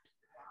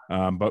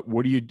 But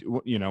what do you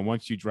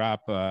once you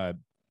drop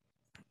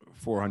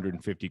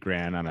 450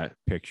 grand on a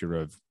picture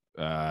of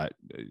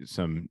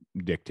some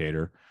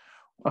dictator,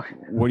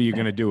 what are you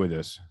going to do with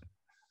this?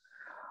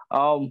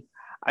 I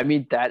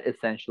mean, that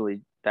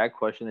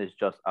question is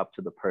just up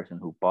to the person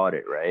who bought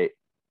it, right?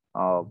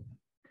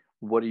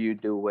 What do you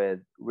do with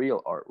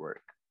real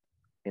artwork?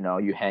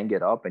 You hang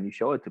it up and you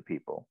show it to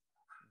people.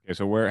 Okay,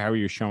 so how are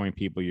you showing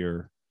people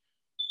your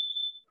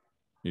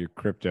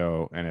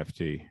crypto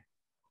NFT?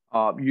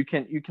 You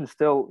can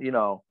still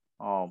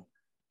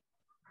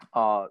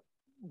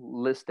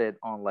list it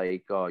on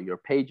like your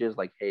pages,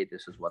 like, hey,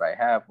 this is what I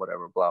have,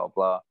 whatever, blah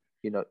blah.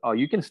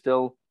 You can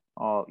still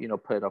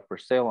put it up for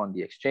sale on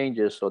the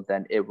exchanges, so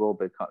then it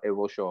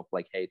will show up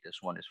like, hey, this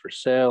one is for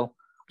sale.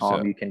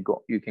 You can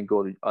go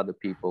to other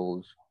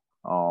people's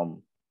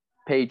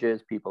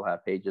pages. People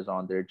have pages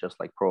on there, just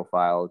like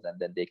profiles, and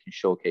then they can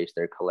showcase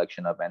their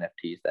collection of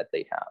NFTs that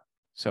they have.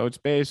 So it's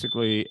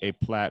basically a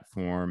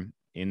platform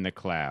in the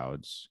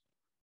clouds.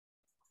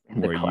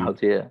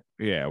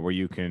 Where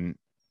you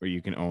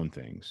can own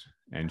things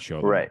and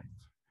show them.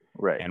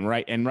 Right. And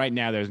right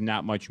now there's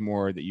not much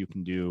more that you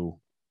can do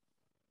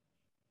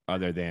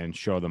other than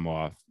show them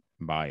off,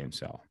 buy and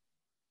sell.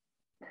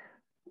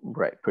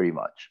 Right, pretty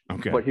much.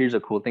 Okay. But here's a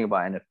cool thing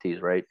about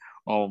NFTs, right?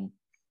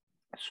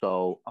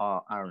 So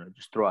I don't know,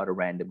 just throw out a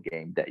random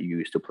game that you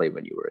used to play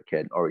when you were a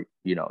kid, or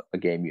a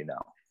game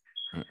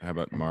How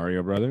about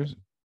Mario Brothers?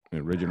 The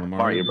original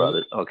Mario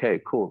Brothers. Okay,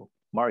 cool.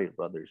 Mario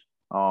Brothers.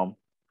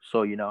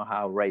 So you know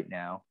how right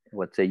now,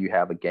 let's say you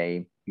have a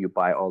game, you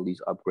buy all these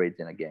upgrades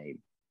in a game,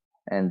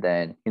 and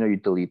then you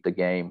delete the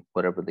game,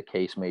 whatever the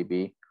case may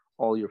be,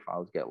 all your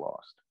files get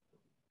lost.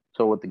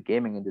 So what the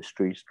gaming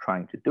industry is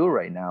trying to do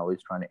right now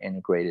is trying to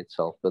integrate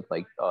itself with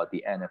like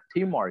the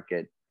NFT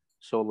market.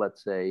 So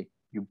let's say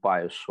you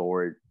buy a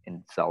sword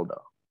in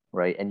Zelda,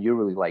 right? And you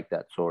really like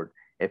that sword.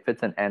 If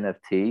it's an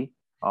NFT,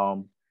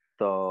 um,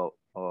 the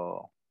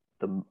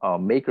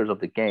makers of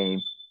the game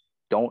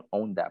don't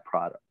own that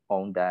product,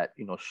 own that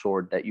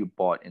sword that you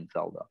bought in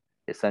Zelda.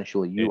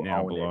 Essentially, you own it.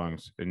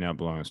 It now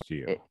belongs to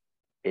you.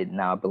 It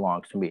now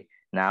belongs to me.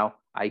 Now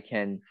I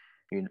can,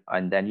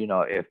 and then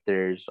if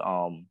there's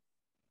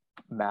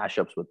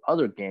mashups with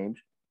other games,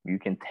 you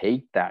can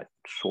take that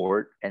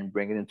sword and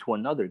bring it into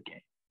another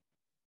game,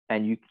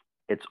 and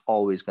it's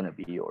always going to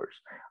be yours.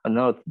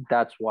 Another,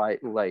 that's why,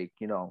 like,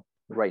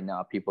 right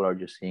now people are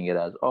just seeing it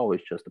as, oh,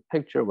 it's just a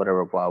picture,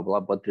 whatever, blah blah,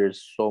 but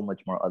there's so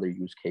much more other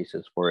use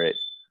cases for it,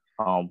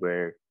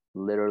 where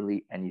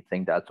literally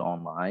anything that's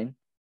online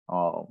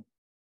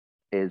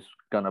is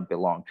gonna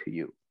belong to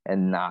you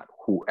and not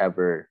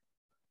whoever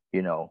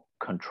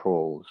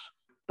controls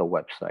the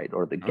website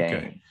or the game.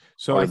 Okay.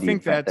 So I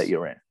think that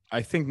you're in.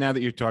 I think now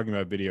that you're talking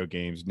about video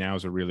games, now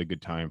is a really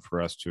good time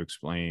for us to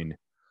explain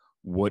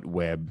what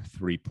Web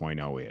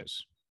 3.0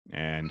 is.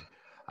 And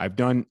I've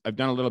done a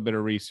little bit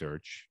of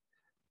research,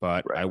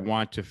 but I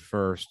want to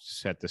first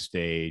set the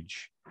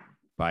stage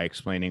by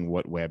explaining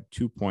what Web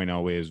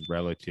 2.0 is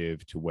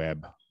relative to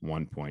Web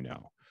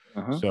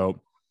 1.0.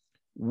 So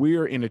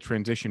we're in a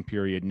transition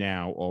period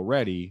now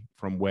already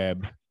from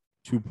Web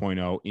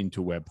 2.0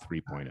 into Web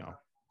 3.0.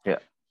 Yeah.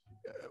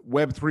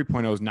 Web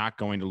 3.0 is not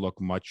going to look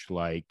much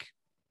like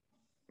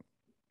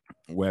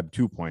Web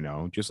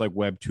 2.0, just like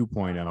Web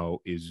 2.0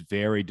 is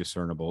very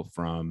discernible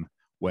from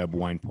Web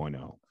 1.0.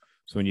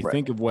 So when you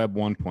think of Web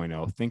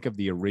 1.0, think of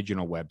the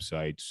original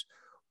websites,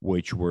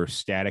 which were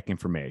static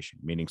information,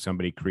 meaning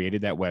somebody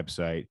created that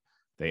website,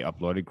 they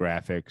uploaded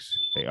graphics,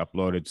 they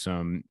uploaded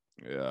some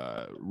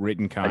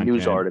written content. A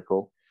news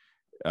article.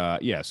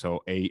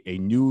 So a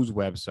news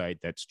website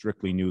that's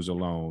strictly news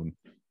alone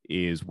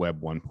is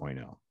Web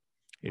 1.0.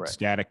 It's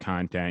static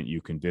content.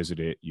 You can visit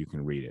it. You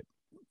can read it.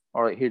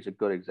 All right, here's a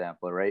good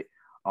example, right?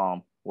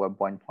 Web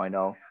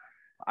 1.0,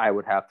 I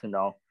would have to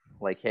know,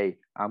 like, hey,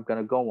 I'm going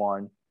to go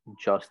on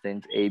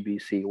Justin's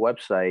ABC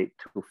website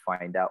to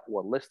find out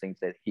what listings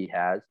that he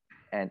has.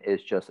 And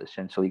it's just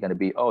essentially going to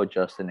be, oh,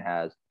 Justin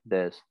has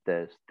this,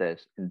 and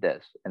this,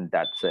 and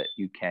that's it.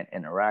 You can't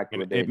interact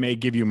with it. It may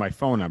give you my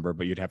phone number,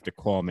 but you'd have to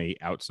call me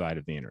outside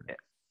of the internet.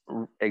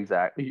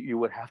 Exactly. You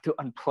would have to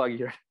unplug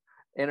your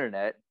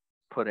internet,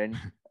 put in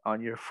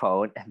on your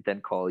phone, and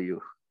then call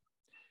you.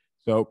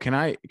 So can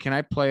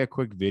I play a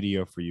quick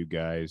video for you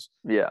guys?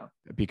 Yeah.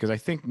 Because I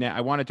think now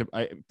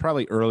I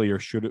probably earlier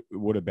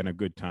would have been a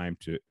good time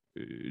to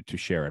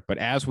share it. But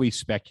as we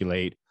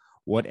speculate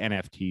what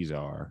NFTs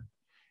are,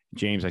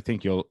 James, I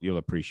think you'll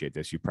appreciate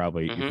this. You've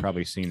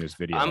probably seen this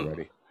video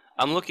already.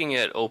 I'm looking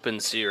at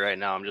OpenSea right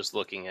now. I'm just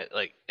looking at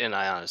and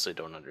I honestly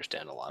don't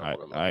understand a lot of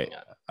what I'm looking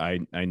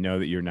at. I know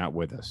that you're not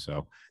with us,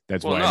 so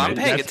that's why. No, I'm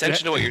paying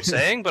attention to what you're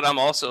saying, but I'm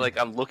also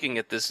I'm looking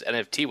at this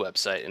NFT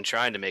website and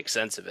trying to make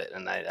sense of it,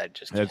 and I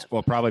just can't.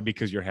 Well, probably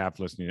because you're half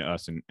listening to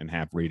us and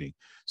half reading.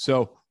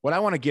 So what I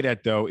want to get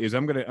at though is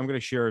I'm gonna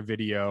share a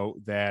video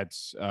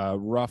that's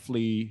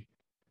roughly,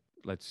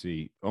 let's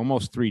see,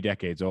 almost 3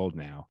 decades old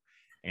now,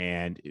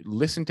 and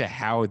listen to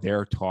how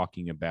they're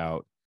talking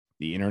about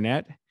the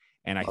internet.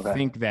 And I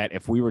think that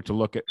if we were to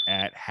look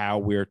at how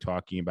we're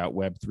talking about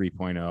Web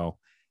 3.0,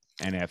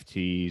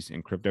 NFTs,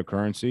 and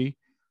cryptocurrency,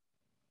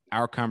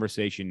 our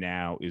conversation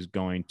now is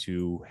going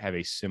to have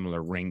a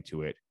similar ring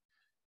to it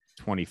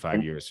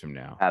 25 years from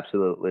now.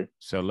 Absolutely.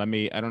 So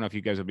I don't know if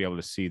you guys will be able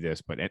to see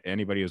this, but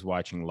anybody who's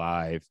watching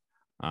live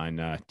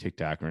on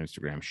TikTok or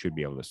Instagram should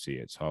be able to see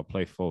it. So I'll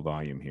play full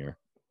volume here.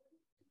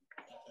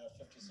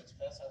 56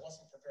 pence, I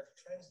wasn't prepared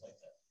to translate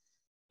that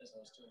as I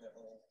was doing that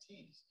little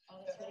T's.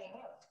 That little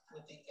mark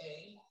with the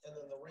A and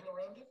then the ring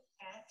around it.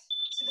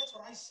 See, that's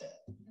what I said.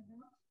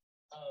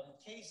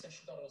 Katie said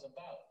she thought it was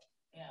about.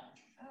 Yeah.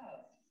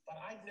 Oh. But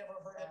I'd never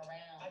heard it.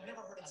 I've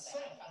never heard it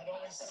said. I'd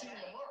always seen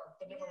the mark,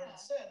 but never heard it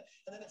said.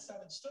 And then it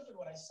sounded stupid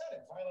when I said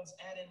it. Violence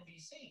at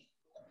NBC.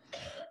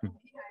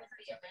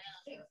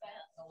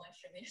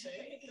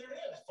 See, there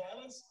it is.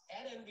 Violence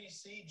at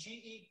NBC.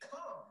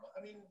 GE.com. I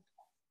mean,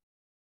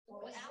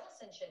 well,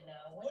 Allison should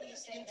know. What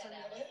is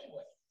internet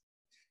anyway?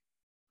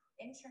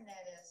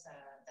 Internet is the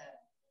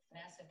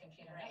massive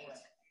computer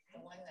network,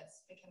 the one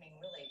that's becoming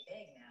really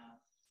big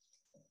now.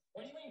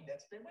 What do you mean?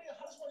 That's big.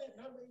 How does one?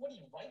 What do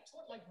you write to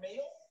it like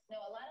mail?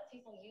 No, a lot of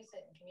people use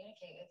it and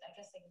communicate with. I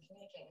guess they can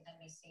communicate with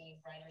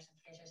NBC writers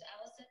and producers.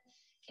 Allison,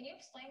 can you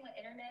explain what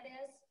internet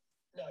is?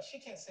 No,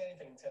 she can't say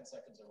anything in 10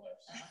 seconds or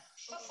less.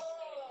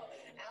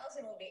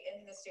 Allison will be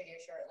in the studio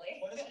shortly.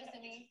 What is it? It's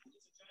a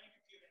giant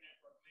computer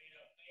network made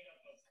up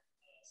of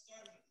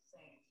started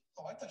from.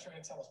 Oh, I thought you were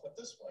going to tell us what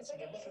this was. It's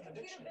like a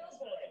computer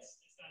billboard. It's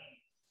a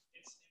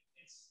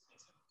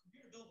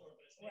computer billboard,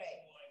 but it's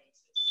nationwide. It's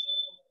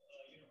several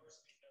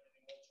universities and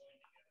everything all joined together.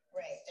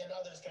 Right. And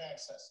others can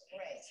access it.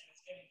 Right. And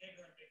it's getting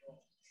bigger and bigger.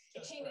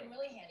 It came in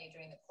really handy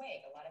during the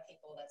quake. A lot of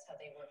people, that's how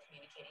they were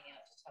communicating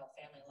out to tell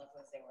family and loved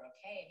ones they were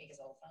okay because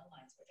all the phone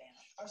lines were down.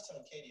 I was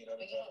telling Katie,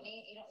 but you don't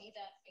need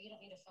that. You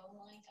don't need a phone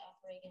line to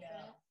operate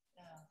internet.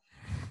 No.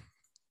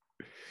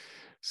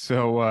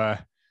 So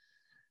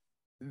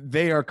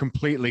they are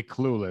completely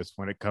clueless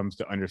when it comes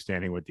to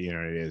understanding what the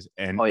internet is.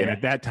 And, Oh, yeah. and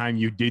at that time,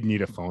 you did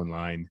need a phone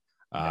line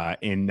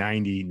in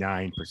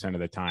 99%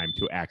 of the time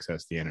to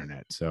access the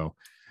internet. So,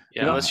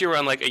 Yeah, unless you were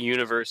on like a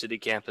university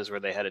campus where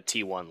they had a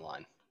T1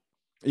 line.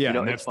 yeah, You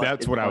know, and it's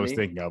that's fun- what it's I was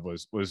funny. thinking of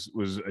was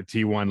a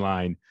T1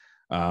 line.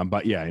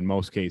 But yeah, in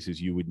most cases,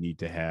 you would need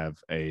to have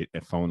a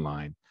phone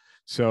line.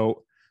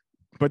 So,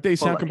 but they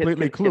sound Hold on,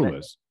 completely can I-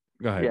 clueless.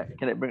 Go ahead. Yeah,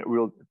 can I bring it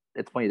real?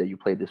 It's funny that you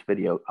played this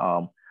video.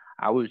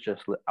 I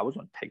was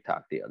on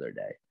TikTok the other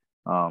day,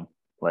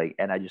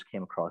 and I just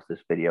came across this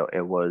video.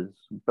 It was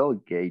Bill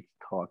Gates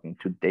talking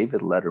to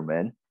David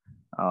Letterman,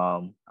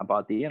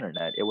 about the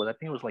internet. I think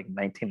it was like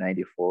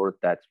 1994.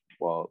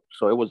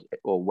 So it was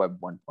Web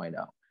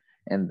 1.0,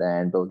 and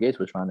then Bill Gates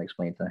was trying to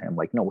explain to him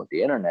like, no, what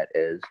the internet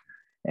is,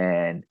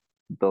 and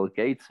Bill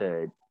Gates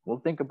said, well,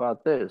 think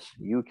about this.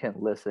 You can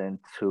listen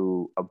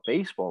to a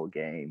baseball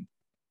game.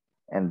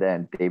 And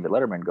then David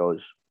Letterman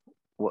goes,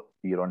 what,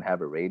 you don't have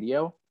a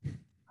radio?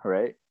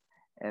 Right?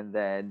 And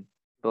then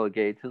Bill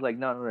Gates is like,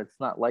 no, it's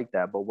not like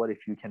that. But what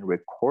if you can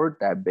record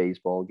that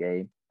baseball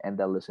game and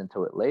then listen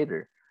to it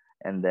later?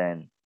 And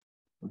then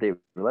David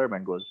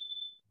Letterman goes,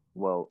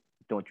 well,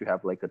 don't you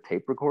have like a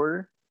tape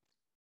recorder?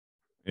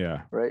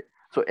 Yeah. Right?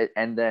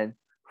 And then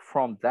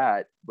from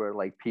that, where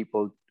like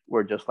people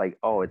were just like,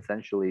 oh,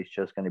 essentially it's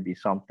just going to be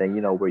something,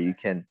 where you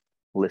can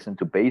listen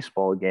to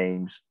baseball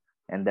games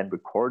and then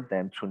record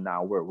them to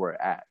now where we're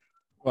at.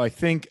 Well, I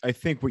think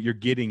what you're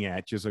getting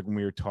at, just like when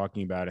we were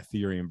talking about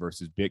Ethereum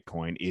versus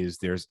Bitcoin, is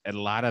there's a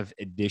lot of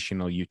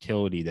additional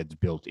utility that's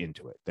built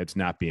into it that's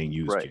not being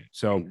used Right. yet.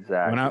 So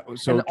exactly. and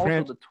also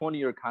the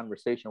 20-year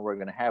conversation we're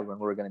going to have when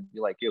we're going to be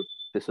like, yo,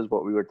 this is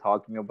what we were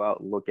talking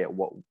about. Look at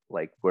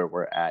where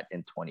we're at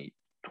in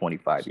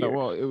 25 years.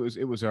 Well,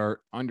 it was our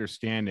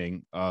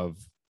understanding of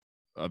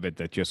it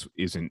that just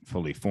isn't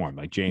fully formed.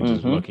 Like James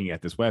is looking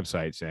at this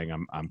website saying,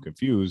 I'm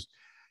confused.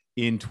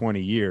 In 20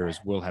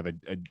 years, we'll have a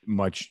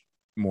much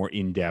more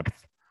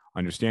in-depth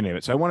understanding of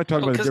it. So I want to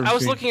talk about because I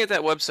was looking at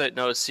that website and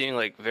I was seeing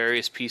like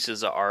various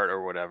pieces of art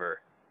or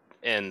whatever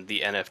and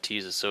the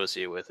NFTs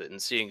associated with it,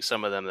 and seeing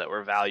some of them that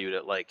were valued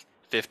at like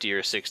 50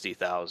 or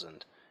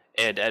 60,000.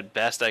 And at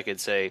best I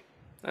could say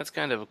that's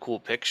kind of a cool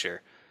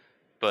picture,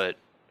 but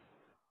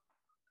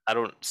I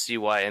don't see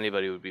why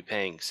anybody would be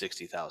paying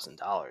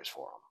 $60,000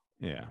 for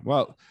them. Yeah.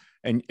 Well,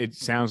 and it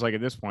sounds like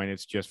at this point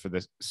it's just for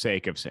the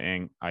sake of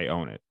saying I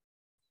own it.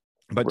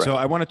 But Right. So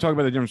I want to talk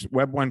about the difference.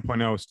 Web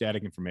 1.0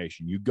 static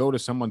information. You go to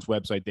someone's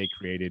website they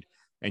created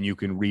and you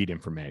can read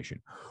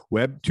information.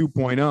 Web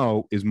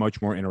 2.0 is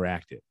much more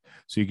interactive.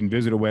 So you can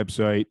visit a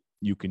website,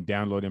 you can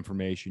download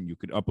information, you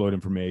can upload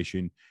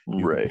information,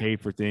 you Right. can pay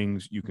for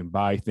things, you can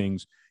buy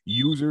things.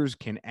 Users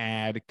can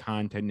add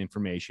content and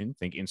information.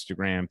 Think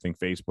Instagram, think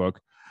Facebook,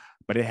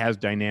 but it has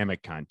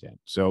dynamic content.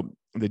 So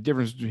the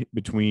difference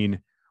between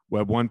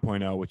Web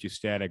 1.0, which is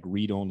static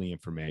read-only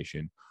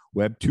information,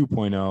 Web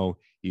 2.0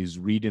 is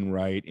read and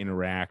write,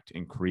 interact,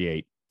 and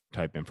create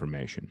type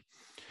information.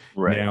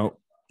 Right. Now,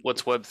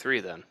 what's Web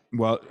 3 then?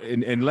 Well,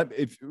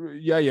 if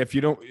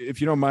you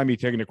don't mind me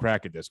taking a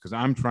crack at this, because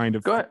I'm trying to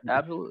Go ahead.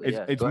 Absolutely.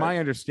 It's my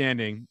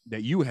understanding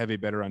that you have a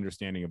better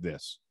understanding of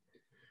this.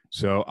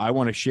 So I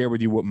want to share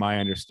with you what my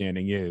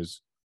understanding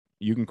is.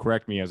 You can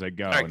correct me as I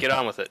go. All right, get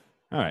on with it.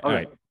 All right. Okay. All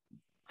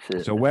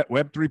right. So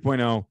Web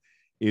 3.0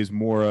 is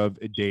more of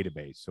a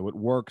database. So it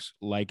works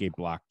like a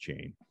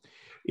blockchain.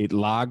 It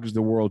logs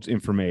the world's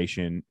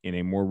information in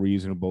a more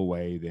reasonable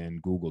way than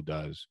Google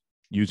does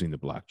using the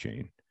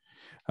blockchain.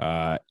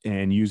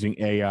 And using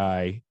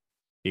AI,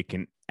 it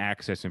can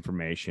access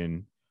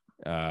information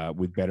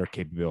with better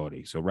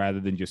capability. So rather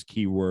than just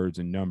keywords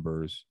and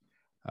numbers,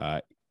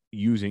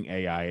 using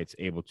AI, it's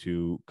able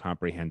to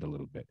comprehend a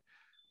little bit.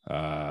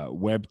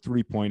 Web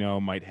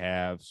 3.0 might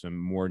have some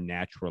more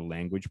natural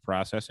language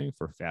processing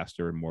for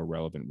faster and more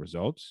relevant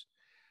results.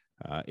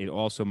 It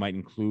also might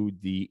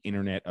include the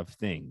Internet of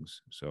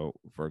Things. So,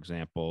 for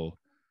example,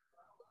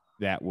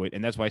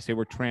 and that's why I say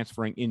we're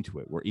transferring into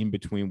it. We're in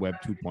between Web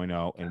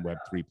 2.0 and Web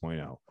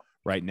 3.0.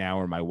 Right now,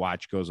 where my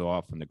watch goes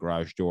off when the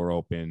garage door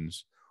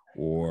opens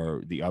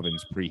or the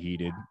oven's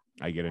preheated,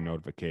 I get a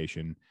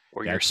notification.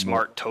 Or your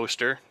smart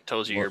toaster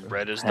tells you your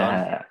bread is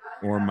done.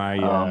 Or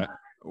my,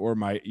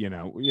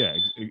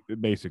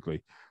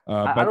 basically.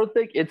 I don't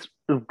think it's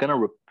gonna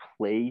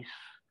replace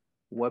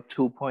Web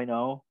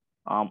 2.0.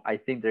 I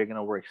think they're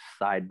gonna work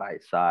side by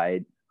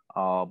side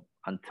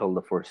until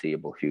the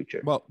foreseeable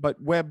future. Well,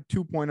 but Web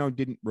 2.0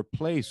 didn't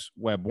replace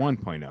Web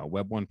 1.0.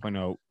 Web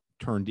 1.0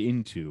 turned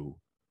into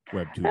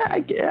Web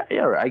 2.0.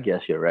 Yeah, I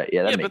guess you're right.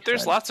 Yeah, but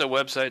there's lots of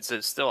websites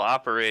that still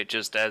operate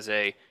just as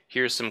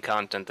here's some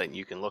content that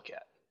you can look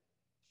at.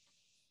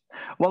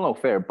 Well, no,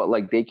 fair, but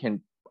like they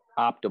can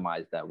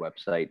optimize that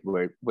website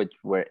where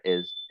it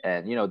is,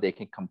 and they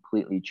can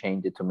completely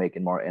change it to make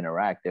it more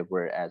interactive.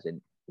 Whereas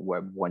in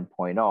Web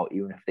 1.0,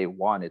 even if they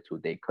wanted to,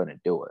 they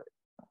couldn't do it.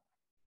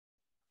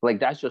 Like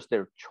that's just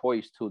their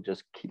choice to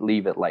just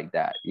leave it like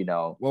that,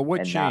 Well,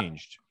 what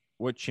changed?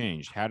 What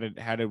changed? How did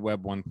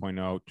Web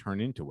 1.0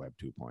 turn into Web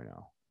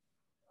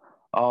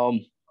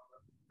 2.0?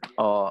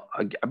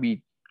 I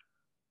mean,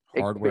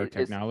 Hardware it's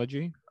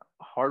technology.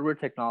 hardware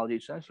technology.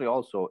 Essentially,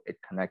 also it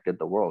connected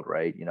the world,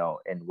 right? You know,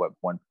 in Web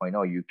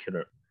 1.0, you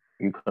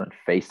couldn't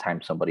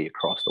FaceTime somebody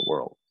across the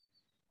world,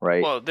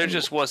 right? Well, there And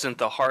just wasn't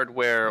the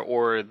hardware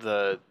or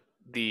the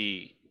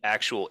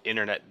actual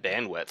internet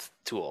bandwidth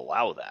to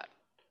allow that.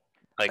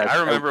 Like I that's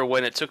remember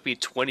when it took me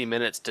 20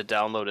 minutes to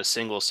download a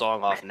single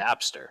song off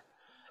Napster.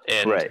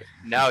 And right.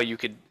 now you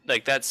could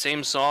like that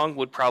same song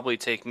would probably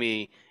take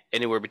me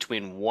anywhere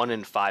between 1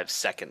 and 5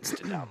 seconds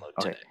to download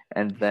Okay, today.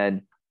 and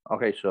then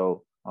okay,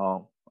 so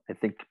I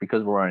think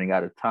because we're running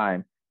out of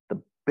time,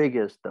 the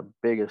biggest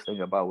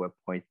thing about Web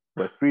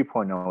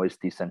 3.0 is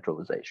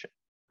decentralization.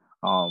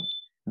 Um,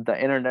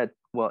 the Internet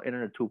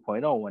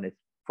 2.0, when it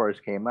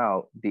first came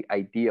out, the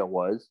idea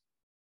was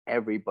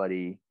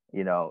everybody,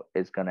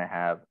 is gonna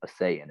have a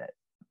say in it,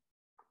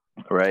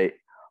 right?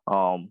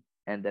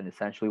 And then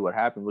essentially what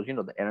happened was,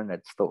 the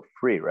internet's still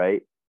free,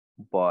 right?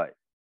 But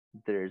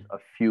there's a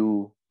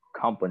few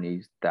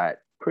companies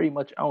that pretty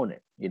much own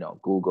it.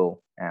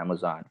 Google,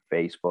 Amazon,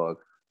 Facebook,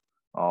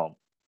 um,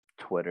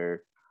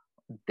 Twitter.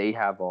 They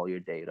have all your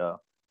data.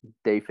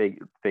 They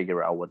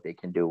figure out what they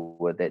can do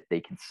with it. They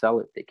can sell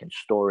it. They can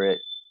store it.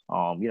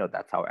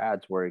 That's how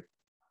ads work.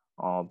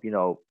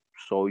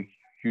 So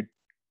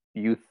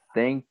you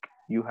think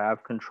you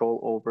have control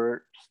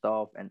over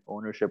stuff and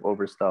ownership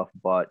over stuff,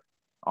 but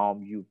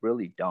you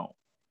really don't.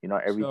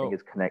 Everything So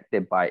is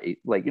connected by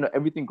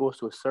everything goes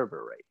to a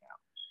server right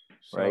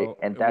now, right? so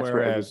And that's where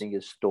whereas everything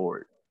is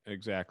stored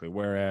exactly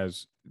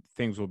whereas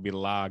things will be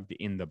logged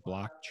in the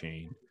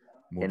blockchain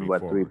in moving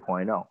Web forward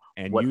 3.0.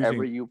 and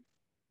Whatever using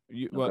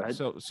go well ahead.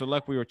 so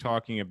like we were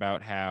talking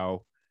about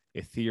how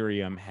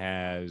Ethereum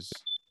has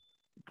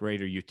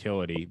greater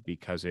utility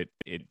because it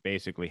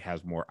basically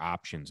has more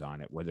options on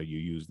it whether you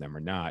use them or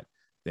not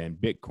than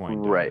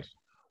Bitcoin Right, does.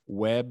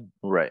 Web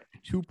right,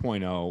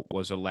 2.0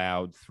 was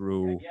allowed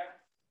through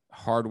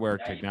hardware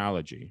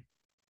technology,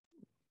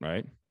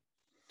 right?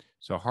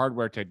 So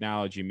hardware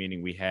technology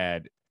meaning we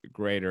had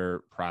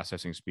greater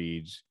processing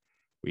speeds,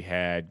 we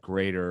had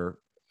greater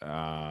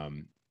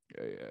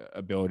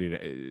ability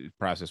to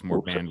process more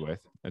Oops. bandwidth.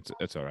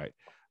 That's all right.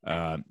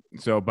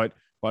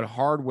 But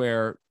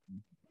hardware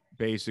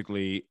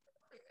basically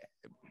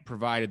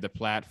provided the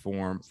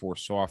platform for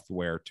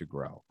software to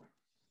grow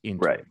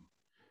into. Right,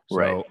 So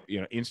right.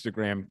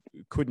 Instagram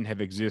couldn't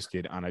have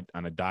existed on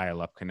a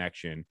dial-up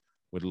connection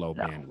with low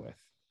No. bandwidth.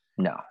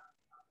 No.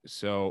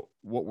 So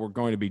what we're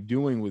going to be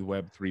doing with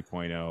Web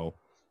 3.0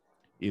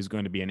 is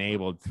going to be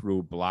enabled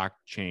through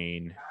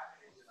blockchain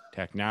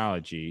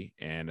technology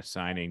and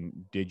assigning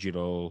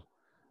digital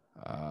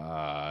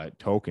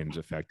tokens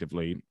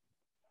effectively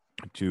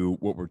to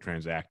what we're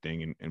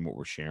transacting and what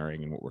we're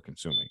sharing and what we're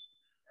consuming.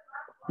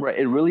 Right.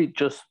 It really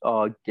just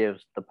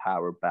gives the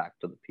power back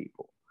to the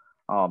people,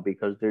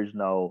 because there's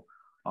no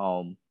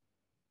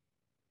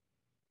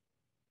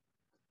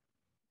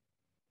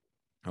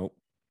Oh,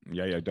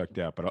 yeah, ducked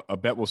out, but I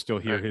bet we'll still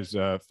hear his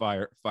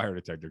fire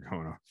detector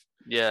going off.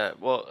 Yeah,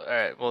 well, all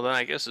right. Well, then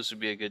I guess this would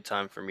be a good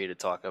time for me to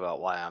talk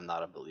about why I'm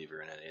not a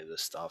believer in any of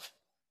this stuff.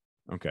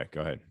 Okay, go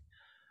ahead.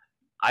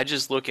 I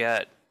just look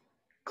at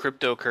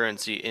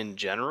cryptocurrency in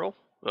general,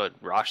 but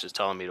Rosh is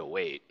telling me to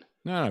wait.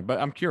 No, but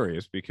I'm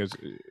curious because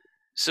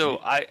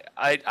So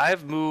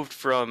I've moved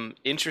from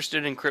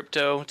interested in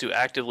crypto to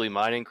actively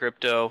mining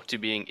crypto to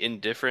being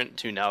indifferent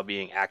to now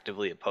being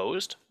actively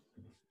opposed.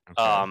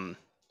 okay.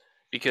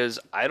 Because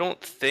I don't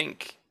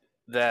think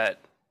that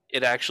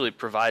it actually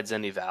provides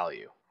any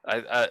value.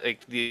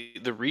 Like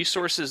the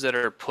resources that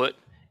are put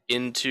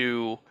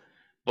into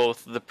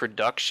both the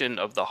production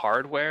of the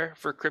hardware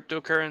for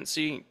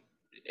cryptocurrency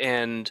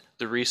and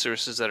the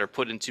resources that are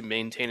put into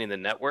maintaining the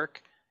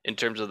network in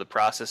terms of the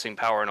processing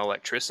power and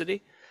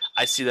electricity,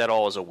 I see that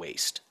all as a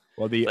waste.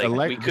 Well, We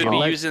could be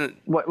using.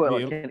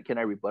 Wait, can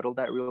I rebuttal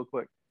that real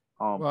quick?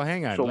 Well,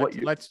 hang on. So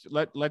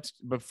Let's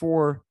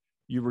before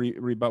you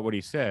rebut what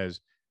he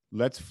says,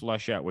 let's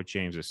flush out what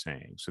James is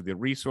saying. So the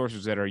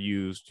resources that are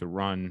used to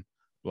run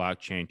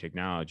blockchain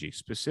technology,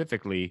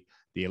 specifically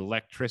the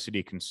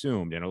electricity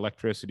consumed, and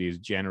electricity is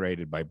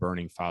generated by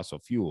burning fossil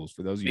fuels.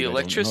 For those of you The that don't know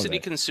electricity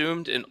that,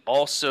 consumed and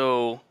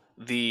also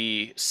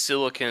the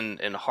silicon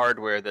and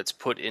hardware that's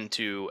put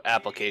into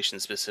application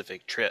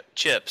specific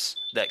chips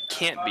that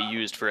can't be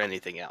used for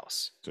anything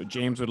else. so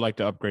James would like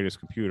to upgrade his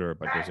computer,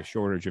 but there's a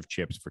shortage of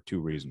chips for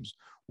two reasons.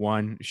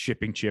 One,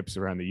 shipping chips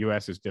around the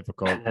US is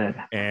difficult,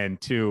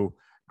 and two,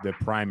 the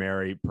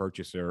primary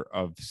purchaser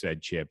of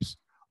said chips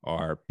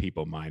are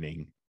people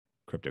mining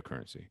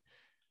cryptocurrency.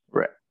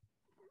 right.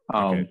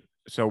 Okay.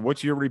 So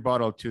what's your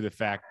rebuttal to the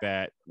fact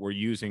that we're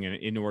using an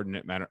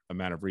inordinate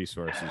amount of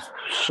resources?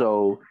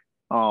 So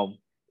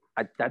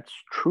that's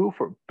true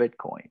for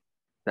Bitcoin.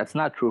 That's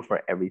not true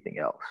for everything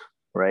else,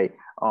 right?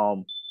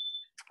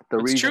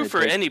 It's true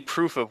for any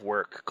proof of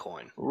work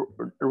coin.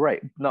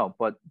 Right. No,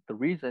 but the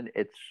reason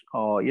it's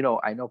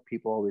I know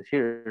people always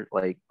hear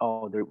like,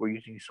 oh, we're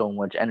using so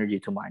much energy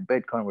to mine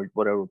Bitcoin or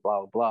whatever, blah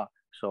blah blah.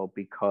 So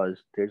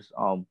because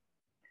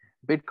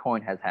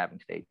Bitcoin has halving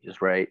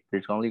stages, right?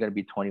 There's only going to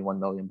be 21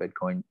 million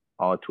Bitcoin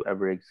to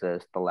ever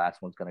exist. The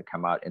last one's going to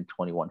come out in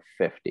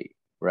 2150,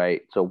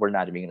 right? So we're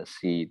not even going to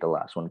see the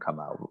last one come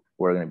out.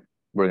 We're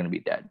gonna be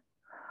dead.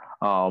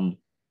 So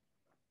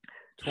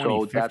that's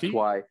 2050?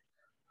 why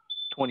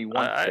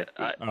 2150.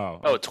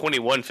 Oh,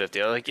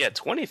 2150. I was like, yeah,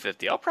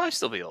 2050. I'll probably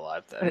still be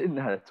alive then.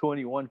 No,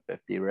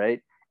 2150,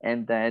 right?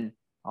 And then,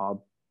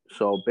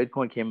 so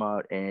Bitcoin came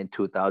out in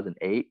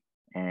 2008,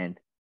 and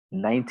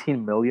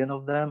 19 million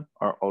of them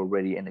are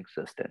already in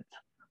existence.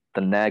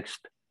 The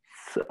next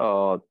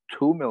 2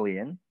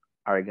 million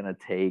are gonna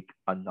take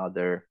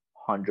another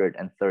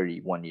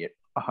 131 year,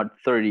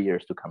 30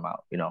 years to come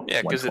out.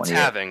 Yeah, because it's 128.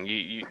 halving.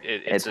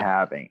 It's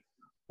halving,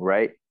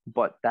 right?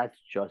 But that's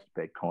just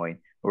Bitcoin.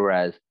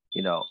 Whereas,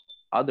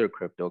 other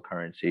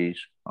cryptocurrencies,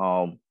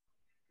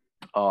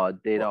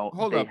 they don't.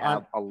 hold They up.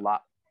 have a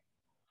lot.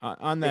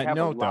 On They that have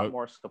note, a lot though,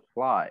 more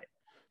supply,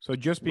 so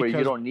just where you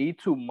because don't need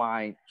to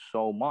mine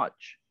so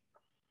much.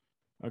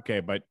 okay,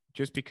 but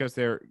just because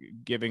they're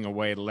giving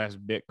away less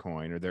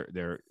Bitcoin or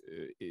they're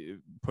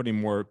putting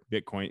more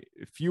Bitcoin,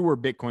 fewer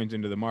Bitcoins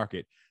into the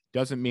market,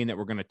 doesn't mean that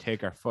we're going to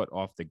take our foot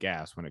off the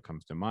gas when it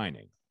comes to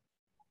mining.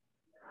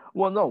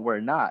 Well, no,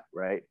 we're not,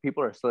 right?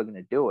 People are still going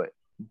to do it,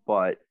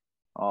 but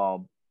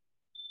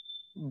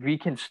we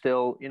can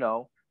still,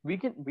 we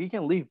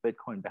can leave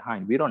Bitcoin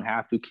behind. We don't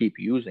have to keep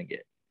using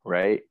it,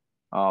 right?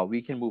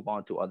 We can move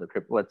on to other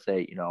crypto. Let's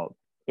say,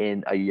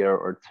 in a year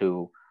or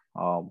two,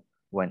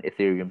 when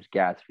Ethereum's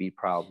gas fee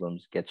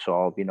problems get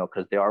solved,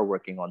 because they are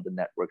working on the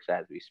networks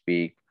as we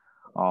speak.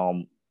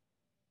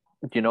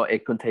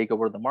 It can take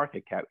over the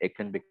market cap. It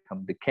can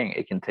become the king.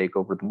 It can take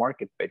over the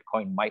market.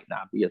 Bitcoin might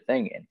not be a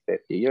thing in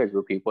 50 years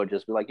where people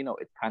just be like,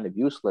 it's kind of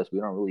useless. We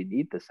don't really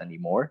need this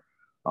anymore.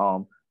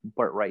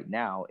 But right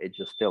now, it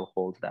just still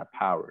holds that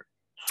power.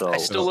 So I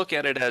still look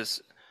at it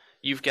as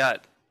you've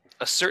got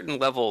a certain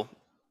level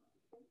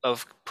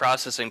of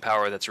processing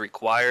power that's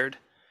required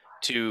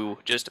to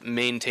just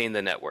maintain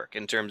the network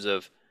in terms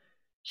of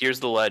here's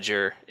the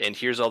ledger and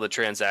here's all the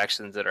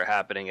transactions that are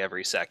happening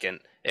every second,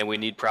 and we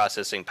need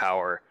processing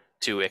power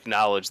to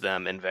acknowledge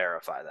them and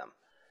verify them.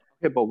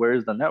 Okay, but where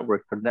is the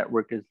network? The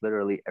network is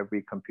literally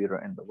every computer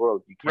in the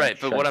world. You can't Right,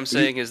 but what I'm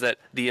saying is that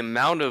the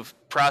amount of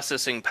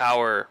processing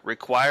power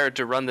required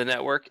to run the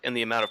network and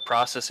the amount of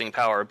processing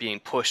power being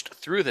pushed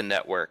through the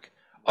network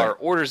are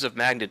orders of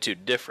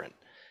magnitude different.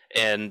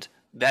 And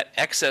that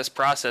excess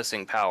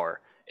processing power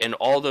and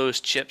all those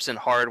chips and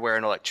hardware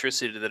and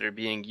electricity that are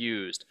being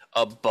used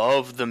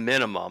above the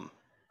minimum,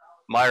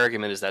 my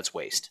argument is that's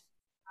waste.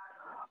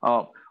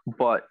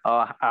 But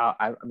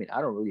I mean,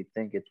 I don't really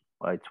think it's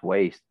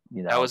waste.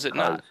 How is it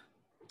not?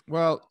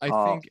 Well,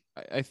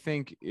 I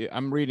think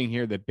I'm reading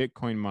here that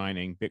Bitcoin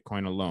mining,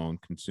 Bitcoin alone,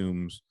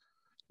 consumes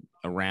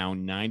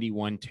around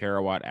 91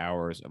 terawatt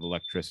hours of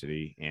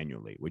electricity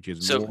annually, which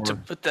is so more... to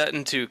put that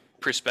into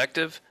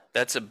perspective,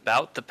 that's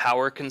about the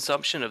power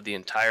consumption of the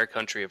entire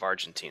country of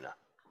Argentina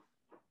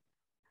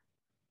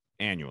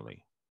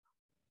annually.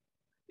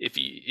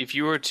 If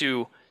you were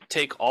to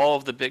take all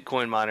of the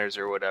Bitcoin miners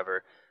or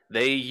whatever,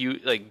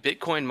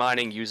 Bitcoin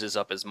mining uses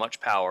up as much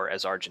power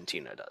as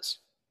Argentina does,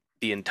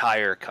 the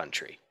entire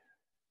country.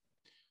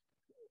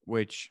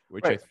 Which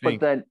right. I think. But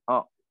then,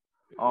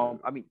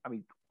 I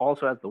mean,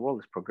 also as the world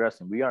is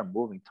progressing, we are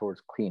moving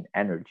towards clean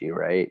energy,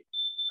 right?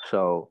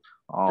 So.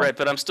 Right,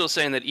 but I'm still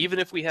saying that even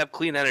if we have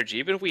clean energy,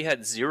 even if we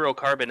had zero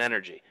carbon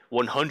energy,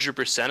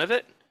 100% of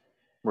it,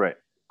 right?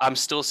 I'm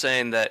still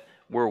saying that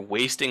we're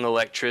wasting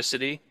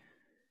electricity.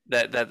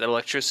 That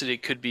electricity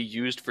could be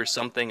used for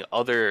something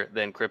other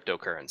than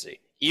cryptocurrency.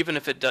 Even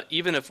if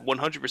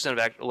 100%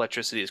 of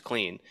electricity is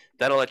clean,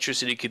 that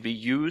electricity could be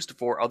used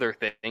for other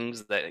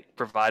things that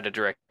provide a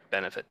direct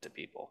benefit to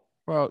people.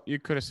 Well, you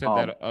could have said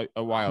that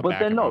a while but back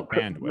then about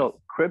bandwidth.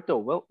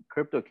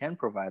 Crypto can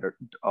provide a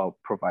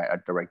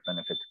direct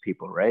benefit to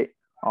people, right?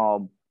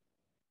 More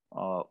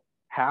than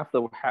half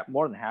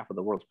of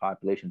the world's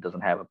population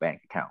doesn't have a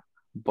bank account,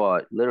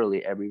 but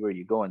literally everywhere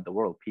you go in the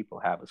world, people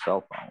have a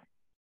cell phone,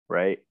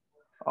 right?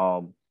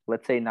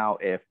 Let's say now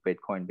if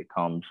Bitcoin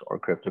becomes or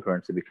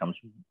cryptocurrency becomes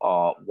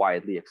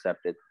widely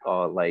accepted,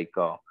 like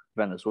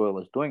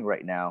Venezuela is doing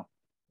right now,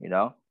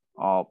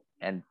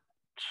 and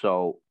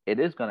so it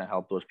is going to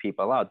help those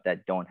people out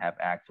that don't have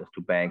access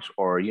to banks,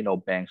 or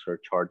banks are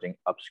charging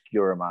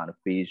obscure amount of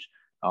fees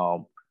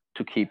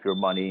to keep your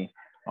money.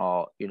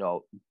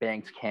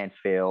 Banks can't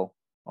fail,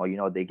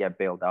 or they get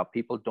bailed out.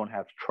 People don't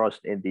have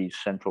trust in these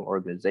central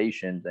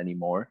organizations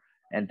anymore,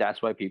 and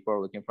that's why people are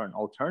looking for an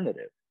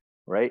alternative,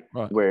 right?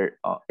 Where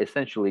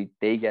essentially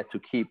they get to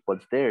keep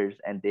what's theirs,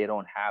 and they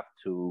don't have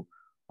to,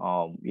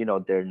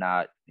 they're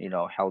not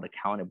held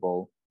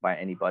accountable by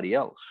anybody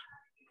else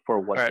for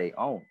what they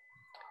own.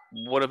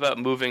 What about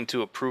moving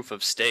to a proof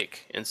of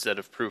stake instead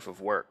of proof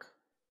of work?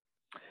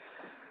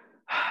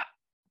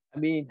 I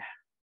mean,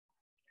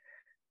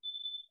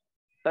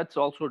 that's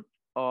also...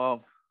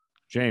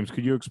 James,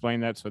 could you explain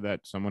that so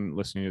that someone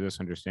listening to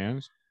this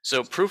understands?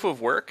 So proof of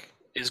work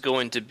is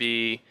going to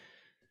be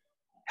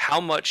how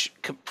much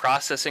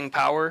processing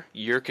power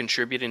you're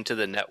contributing to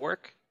the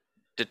network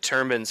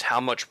determines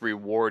how much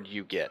reward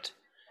you get.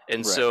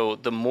 And Right. so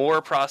the more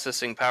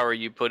processing power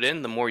you put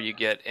in, the more you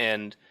get.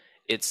 And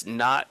it's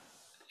not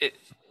it,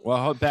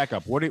 Well, back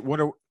up. What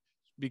are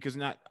because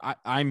not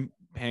I'm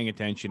paying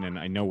attention and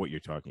I know what you're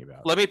talking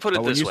about. let me put it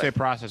But when this you way. say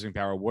processing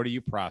power, what are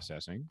you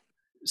processing?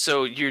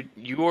 So you're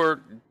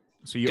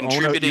So you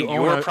contributing own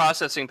your a,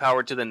 processing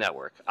power to the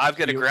network. I've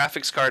got a You-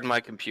 graphics card in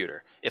my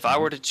computer. If I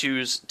were to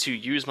choose to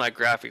use my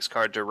graphics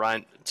card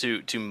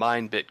to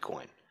mine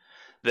Bitcoin,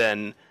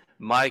 then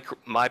my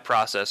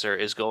processor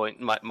is going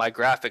my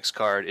graphics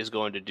card is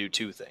going to do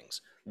two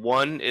things.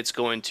 One, it's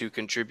going to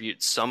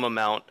contribute some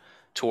amount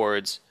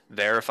towards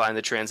verifying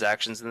the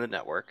transactions in the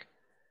network,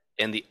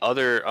 and the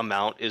other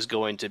amount is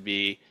going to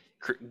be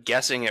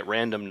guessing at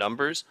random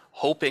numbers,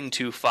 hoping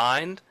to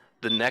find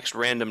the next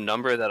random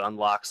number that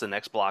unlocks the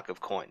next block of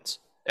coins.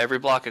 Every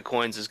block of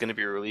coins is going to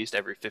be released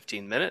every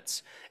 15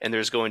 minutes, and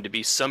there's going to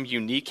be some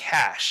unique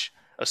hash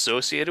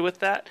associated with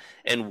that.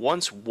 And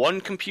once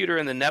one computer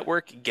in the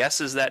network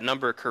guesses that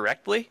number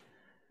correctly,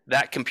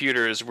 that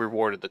computer is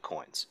rewarded the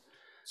coins.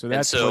 so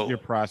that's so- what your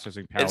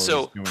processing power And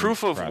so is doing.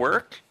 proof of process.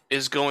 work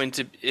is going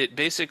to it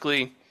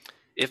basically,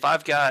 if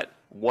I've got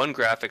one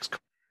graphics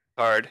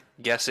card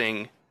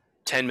guessing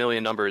 10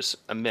 million numbers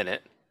a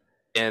minute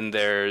and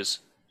there's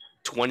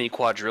 20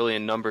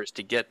 quadrillion numbers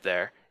to get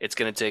there, it's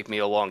going to take me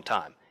a long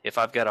time. If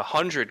I've got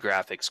 100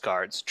 graphics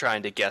cards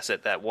trying to guess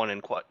at that 1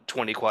 in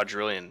 20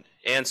 quadrillion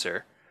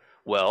answer,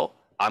 well,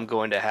 I'm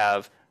going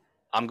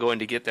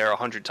to get there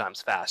 100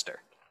 times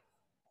faster.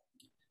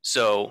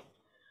 So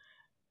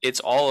it's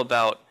all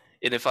about,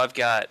 and if I've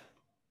got,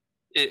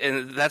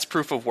 and that's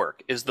proof of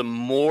work, is the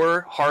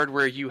more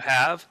hardware you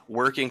have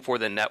working for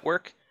the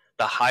network,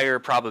 the higher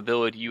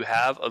probability you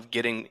have of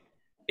getting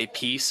a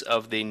piece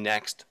of the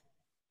next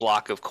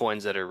block of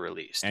coins that are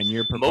released. And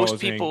you're proposing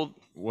Most people,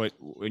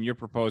 when you're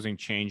proposing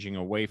changing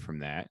away from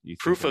that, you think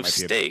proof there of might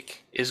be a-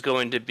 stake is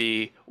going to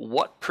be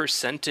what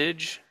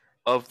percentage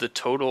of the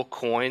total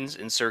coins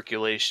in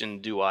circulation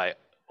do I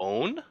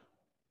own?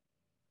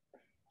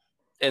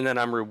 And then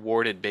I'm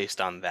rewarded based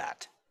on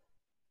that.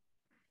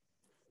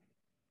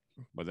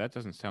 Well, that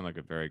doesn't sound like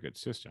a very good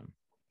system.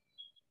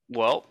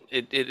 Well,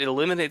 it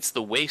eliminates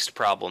the waste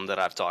problem that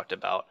I've talked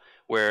about,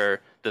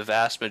 where the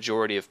vast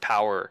majority of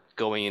power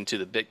going into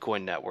the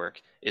Bitcoin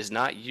network is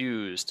not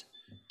used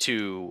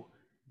to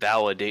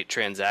validate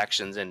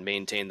transactions and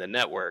maintain the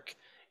network.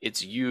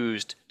 It's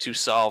used to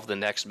solve the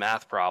next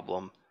math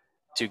problem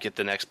to get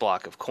the next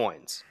block of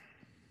coins.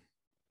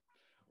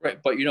 Right,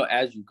 but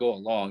as you go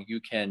along, you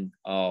can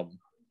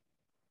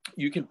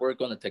work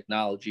on the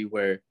technology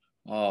where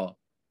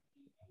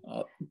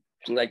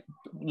like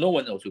no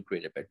one knows who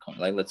created Bitcoin.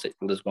 Like let's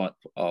go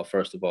on,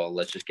 first of all,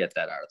 let's just get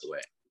that out of the way,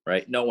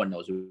 right? No one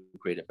knows who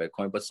created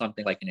Bitcoin, but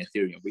something like an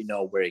Ethereum, we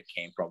know where it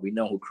came from. We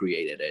know who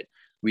created it.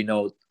 We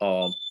know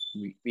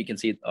we can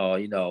see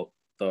the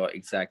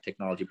exact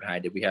technology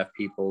behind it. We have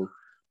people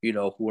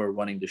who are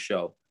running the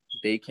show.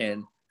 They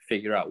can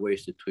figure out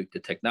ways to tweak the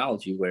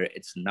technology where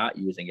it's not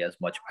using as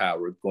much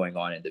power going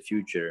on in the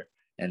future.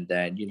 And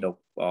then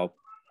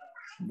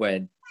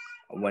when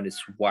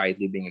it's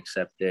widely being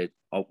accepted,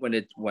 when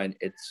it's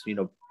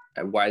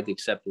widely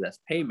accepted as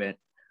payment,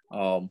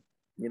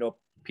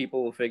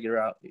 people will figure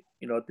out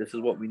this is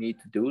what we need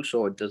to do,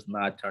 so it does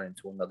not turn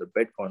into another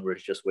Bitcoin where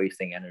it's just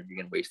wasting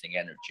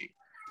energy.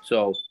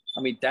 So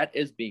I mean, that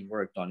is being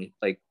worked on. It's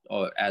like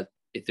as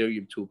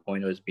Ethereum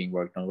 2.0 is being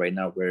worked on right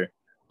now, where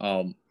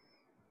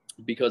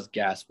because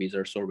gas fees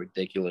are so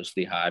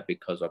ridiculously high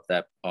because of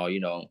that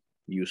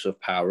use of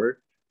power.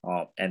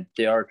 And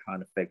they are trying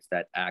to fix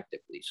that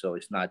actively. So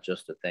it's not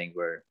just a thing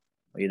where,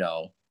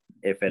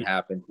 if it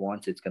happens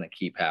once, it's going to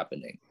keep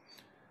happening.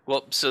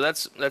 Well, so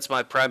that's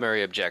my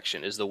primary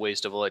objection, is the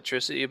waste of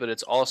electricity, but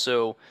it's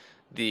also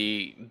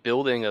the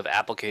building of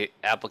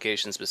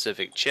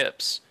application-specific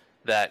chips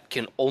that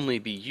can only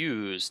be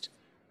used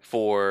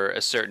for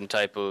a certain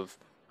type of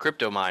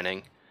crypto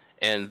mining,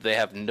 and they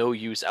have no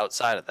use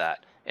outside of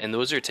that. And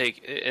those are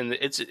and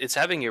it's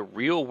having a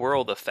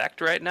real-world effect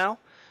right now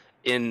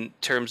in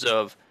terms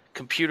of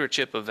computer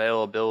chip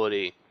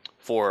availability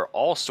for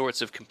all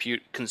sorts of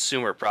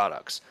consumer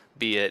products,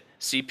 be it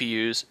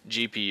CPUs,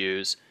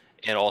 GPUs,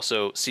 and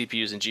also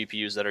CPUs and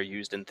GPUs that are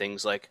used in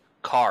things like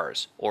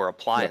cars or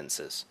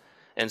appliances.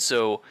 Yep. And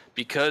so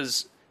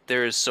because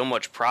there is so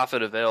much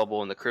profit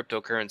available in the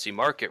cryptocurrency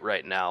market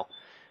right now,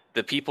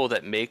 the people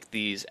that make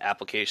these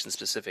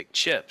application-specific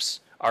chips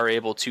are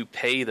able to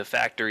pay the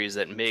factories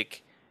that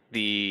make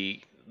the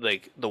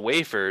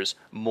wafers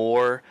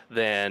more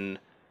than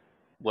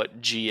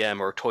what GM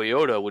or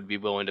Toyota would be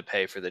willing to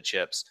pay for the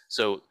chips.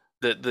 So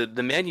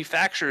the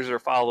manufacturers are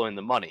following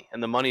the money,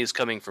 and the money is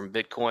coming from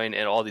Bitcoin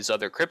and all these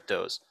other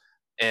cryptos.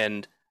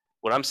 And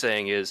what I'm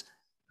saying is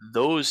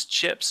those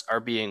chips are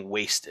being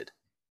wasted.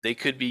 They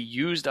could be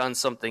used on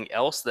something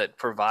else that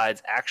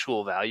provides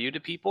actual value to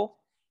people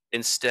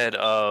instead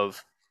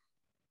of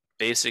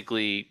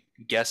basically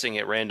guessing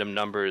at random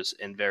numbers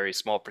and very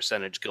small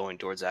percentage going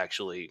towards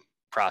actually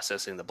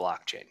processing the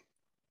blockchain.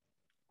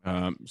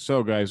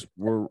 So guys,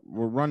 we're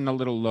running a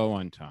little low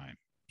on time.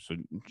 So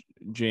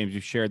James,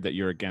 you shared that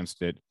you're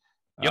against it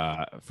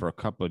for a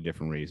couple of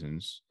different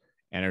reasons: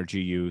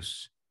 energy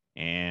use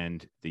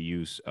and the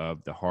use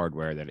of the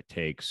hardware that it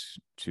takes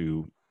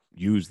to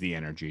use the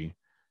energy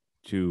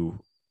to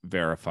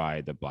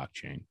verify the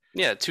blockchain.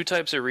 Yeah, two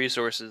types of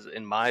resources,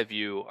 in my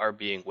view, are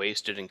being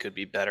wasted and could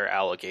be better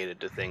allocated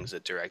to things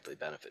that directly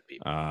benefit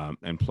people.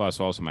 And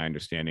plus, also my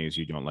understanding is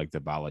you don't like the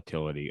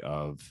volatility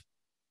of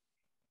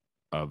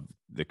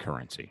the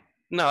currency.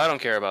 No, I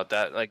don't care about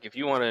that. Like, if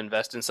you want to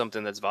invest in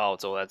something that's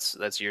volatile,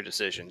 that's your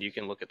decision. You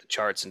can look at the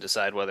charts and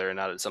decide whether or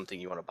not it's something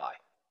you want to buy.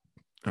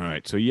 All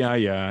right. So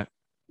yeah.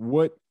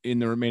 What in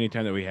the remaining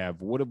time that we have,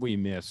 what have we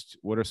missed?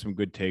 What are some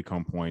good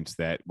take-home points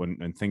that when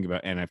thinking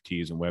about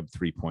NFTs and Web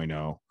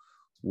 3.0,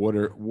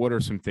 what are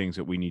some things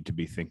that we need to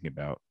be thinking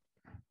about?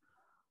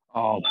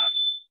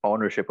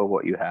 Ownership of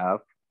what you have,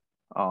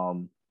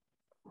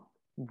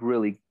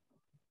 really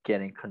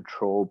getting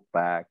control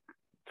back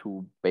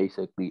to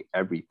basically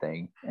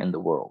everything in the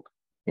world.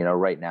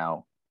 Right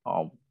now,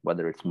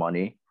 whether it's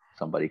money,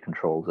 somebody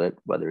controls it.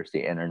 Whether it's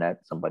the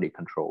internet, somebody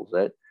controls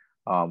it.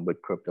 With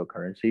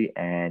cryptocurrency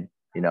and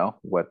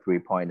Web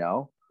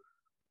 3.0,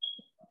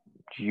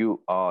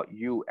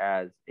 you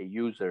as a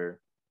user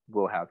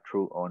will have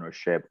true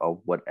ownership of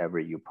whatever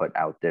you put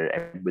out there,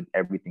 and with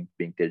everything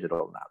being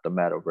digital now, the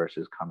metaverse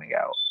is coming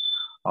out.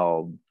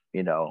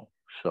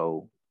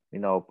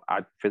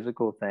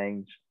 Physical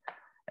things,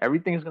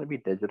 everything's going to be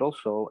digital.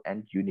 So,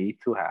 and you need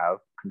to have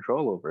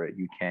control over it.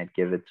 You can't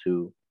give it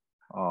to,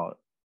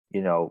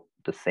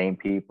 the same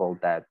people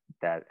that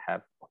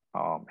have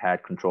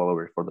had control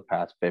over it for the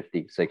past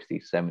 50, 60,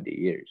 70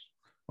 years.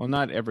 Well,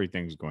 not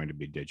everything's going to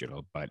be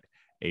digital, but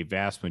a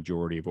vast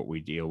majority of what we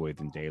deal with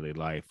in daily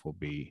life will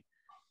be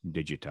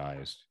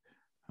digitized.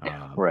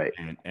 Right.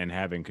 And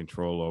having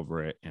control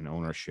over it and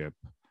ownership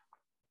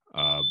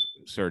of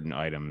certain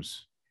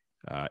items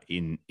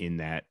in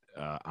that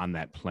on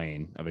that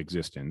plane of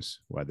existence,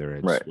 whether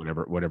it's right.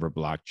 whatever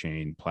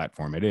blockchain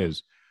platform it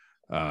is,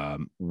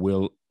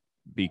 will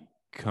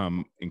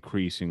become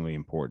increasingly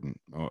important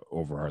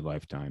over our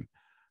lifetime.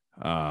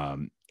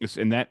 And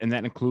that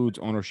includes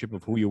ownership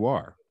of who you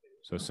are.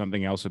 So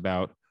something else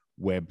about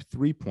Web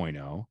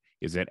 3.0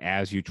 is that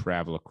as you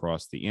travel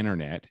across the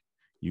internet,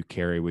 you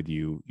carry with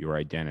you your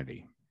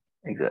identity.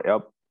 Exactly.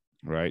 Yep.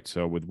 Right.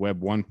 So with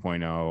Web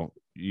 1.0,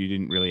 you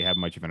didn't really have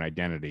much of an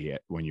identity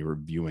when you were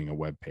viewing a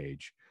web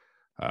page.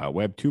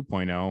 Web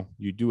 2.0,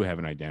 you do have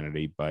an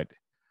identity, but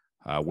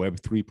Web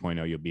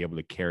 3.0, you'll be able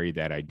to carry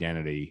that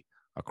identity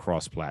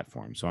across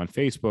platforms. So on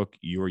Facebook,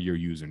 you're your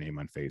username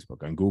on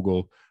Facebook. On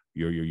Google,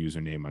 you're your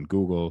username on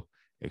Google,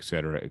 et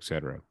cetera, et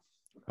cetera.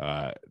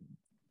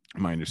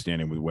 My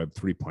understanding with Web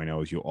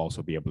 3.0 is you'll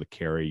also be able to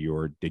carry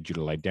your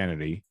digital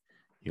identity.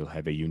 You'll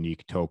have a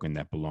unique token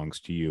that belongs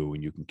to you,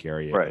 and you can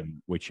carry it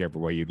in whichever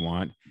way you'd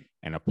want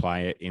and apply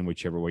it in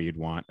whichever way you'd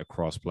want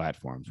across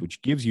platforms,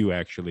 which gives you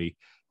actually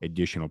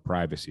additional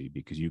privacy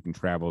because you can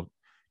travel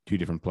to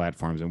different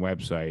platforms and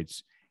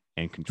websites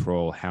and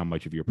control how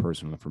much of your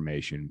personal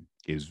information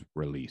is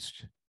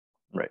released.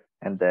 Right.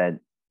 And then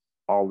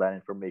all that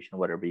information,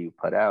 whatever you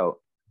put out,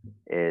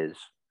 is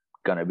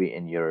going to be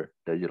in your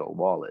digital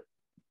wallet,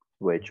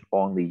 which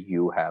only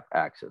you have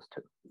access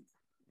to.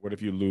 What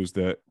if you lose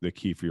the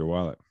key for your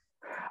wallet?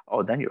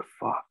 Oh, then you're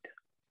fucked.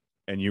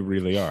 And you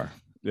really are.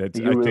 I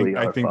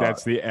think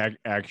that's the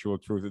actual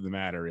truth of the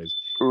matter is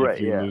if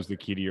you lose the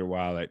key to your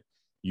wallet,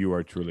 you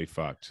are truly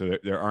fucked. So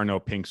there are no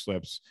pink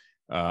slips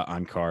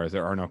on cars.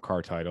 There are no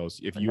car titles.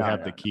 If you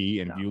have the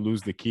key and if you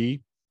lose the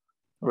key,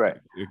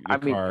 the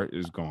car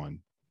is gone.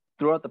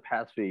 Throughout the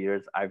past few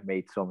years, I've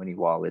made so many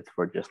wallets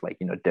for just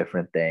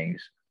different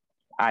things.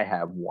 I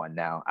have one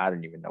now. I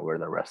don't even know where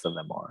the rest of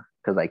them are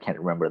because I can't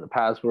remember the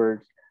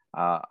passwords.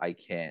 I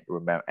can't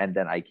remember, and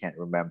then I can't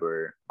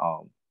remember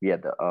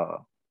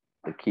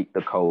the key,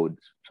 the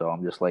codes. So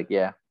I'm just like,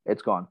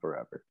 it's gone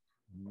forever.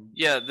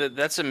 Yeah,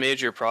 that's a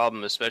major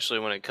problem, especially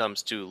when it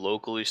comes to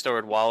locally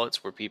stored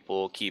wallets where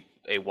people keep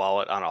a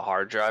wallet on a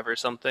hard drive or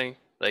something.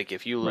 Like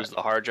if you lose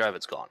the hard drive,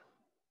 it's gone.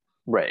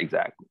 Right,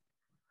 exactly.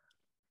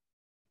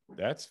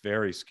 That's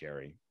very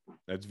scary.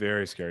 That's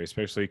very scary,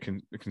 especially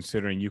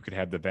considering you could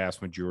have the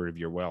vast majority of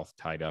your wealth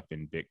tied up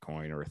in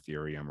Bitcoin or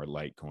Ethereum or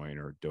Litecoin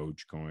or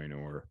Dogecoin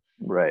or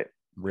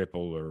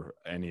Ripple or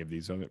any of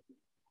these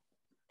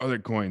other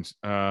coins.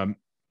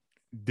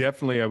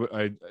 Definitely,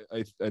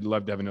 I'd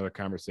love to have another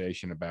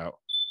conversation about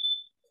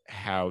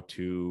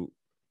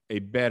a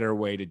better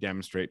way to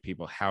demonstrate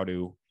people how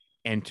to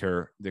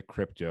enter the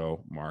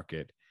crypto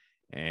market.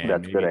 And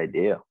that's a good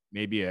idea.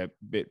 Maybe a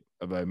bit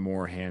of a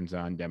more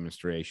hands-on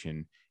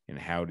demonstration in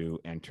how to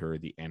enter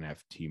the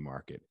NFT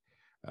market.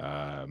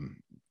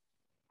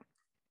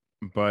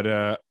 But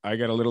I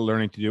got a little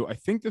learning to do. I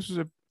think this was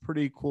a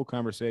pretty cool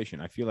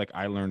conversation. I feel like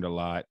I learned a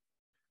lot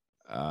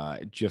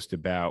just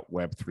about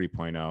Web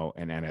 3.0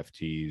 and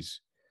NFTs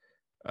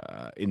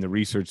in the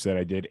research that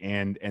I did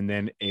and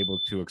then able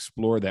to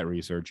explore that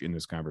research in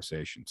this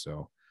conversation.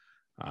 So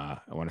I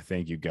want to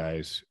thank you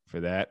guys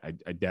for that.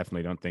 I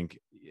definitely don't think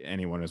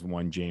anyone has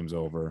won James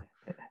over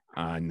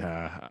on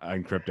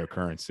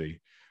cryptocurrency.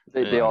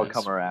 They all Yes.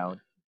 come around.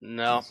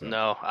 No,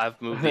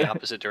 I've moved the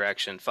opposite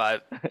direction.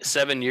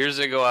 7 years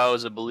ago, I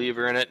was a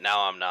believer in it.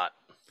 Now I'm not.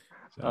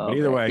 So, but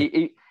either man.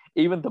 way,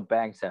 Even the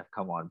banks have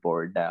come on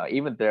board now.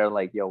 Even they're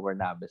like, yo, we're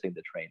not missing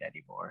the train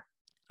anymore.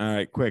 all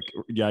right, quick.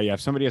 Yeah.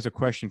 If somebody has a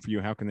question for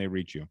you, how can they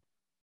reach you?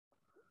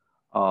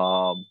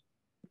 You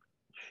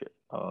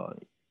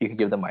can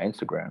give them my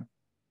Instagram.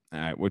 All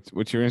right.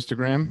 What's your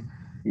Instagram?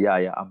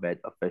 Yeah, Ahmed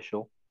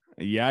Official.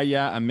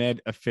 Yahya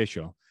Ahmed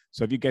Official.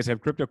 So if you guys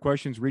have crypto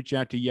questions, reach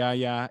out to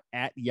Yahya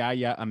at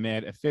Yahya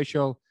Ahmed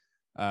Official.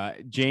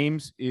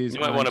 James is.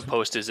 You might on want to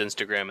post his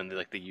Instagram in the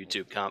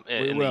YouTube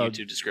in the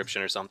YouTube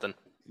description or something.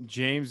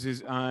 James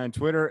is on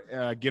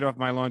Twitter. Get off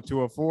my lawn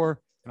 204.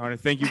 I want to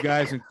thank you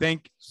guys and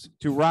thanks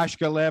to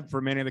Rashka Lab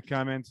for many of the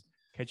comments.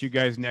 Catch you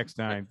guys next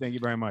time. Thank you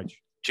very much.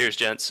 Cheers,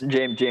 gents.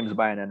 James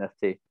buying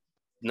NFT.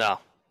 No.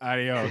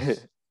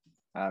 Adios.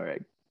 All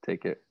right,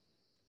 take it.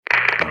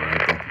 All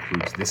right, that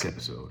concludes this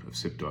episode of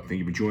Sip Talk. Thank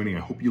you for joining. I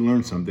hope you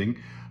learned something.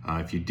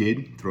 If you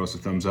did, throw us a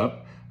thumbs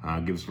up.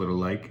 Give us a little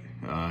like.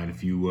 And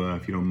if you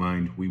don't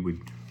mind, we would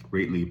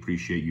greatly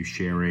appreciate you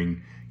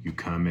sharing, you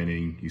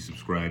commenting, you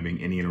subscribing.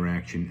 Any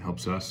interaction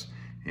helps us.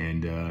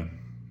 And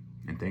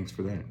thanks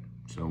for that.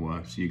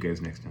 So see you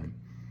guys next time.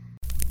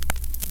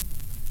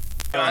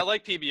 I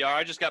like PBR.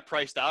 I just got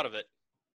priced out of it.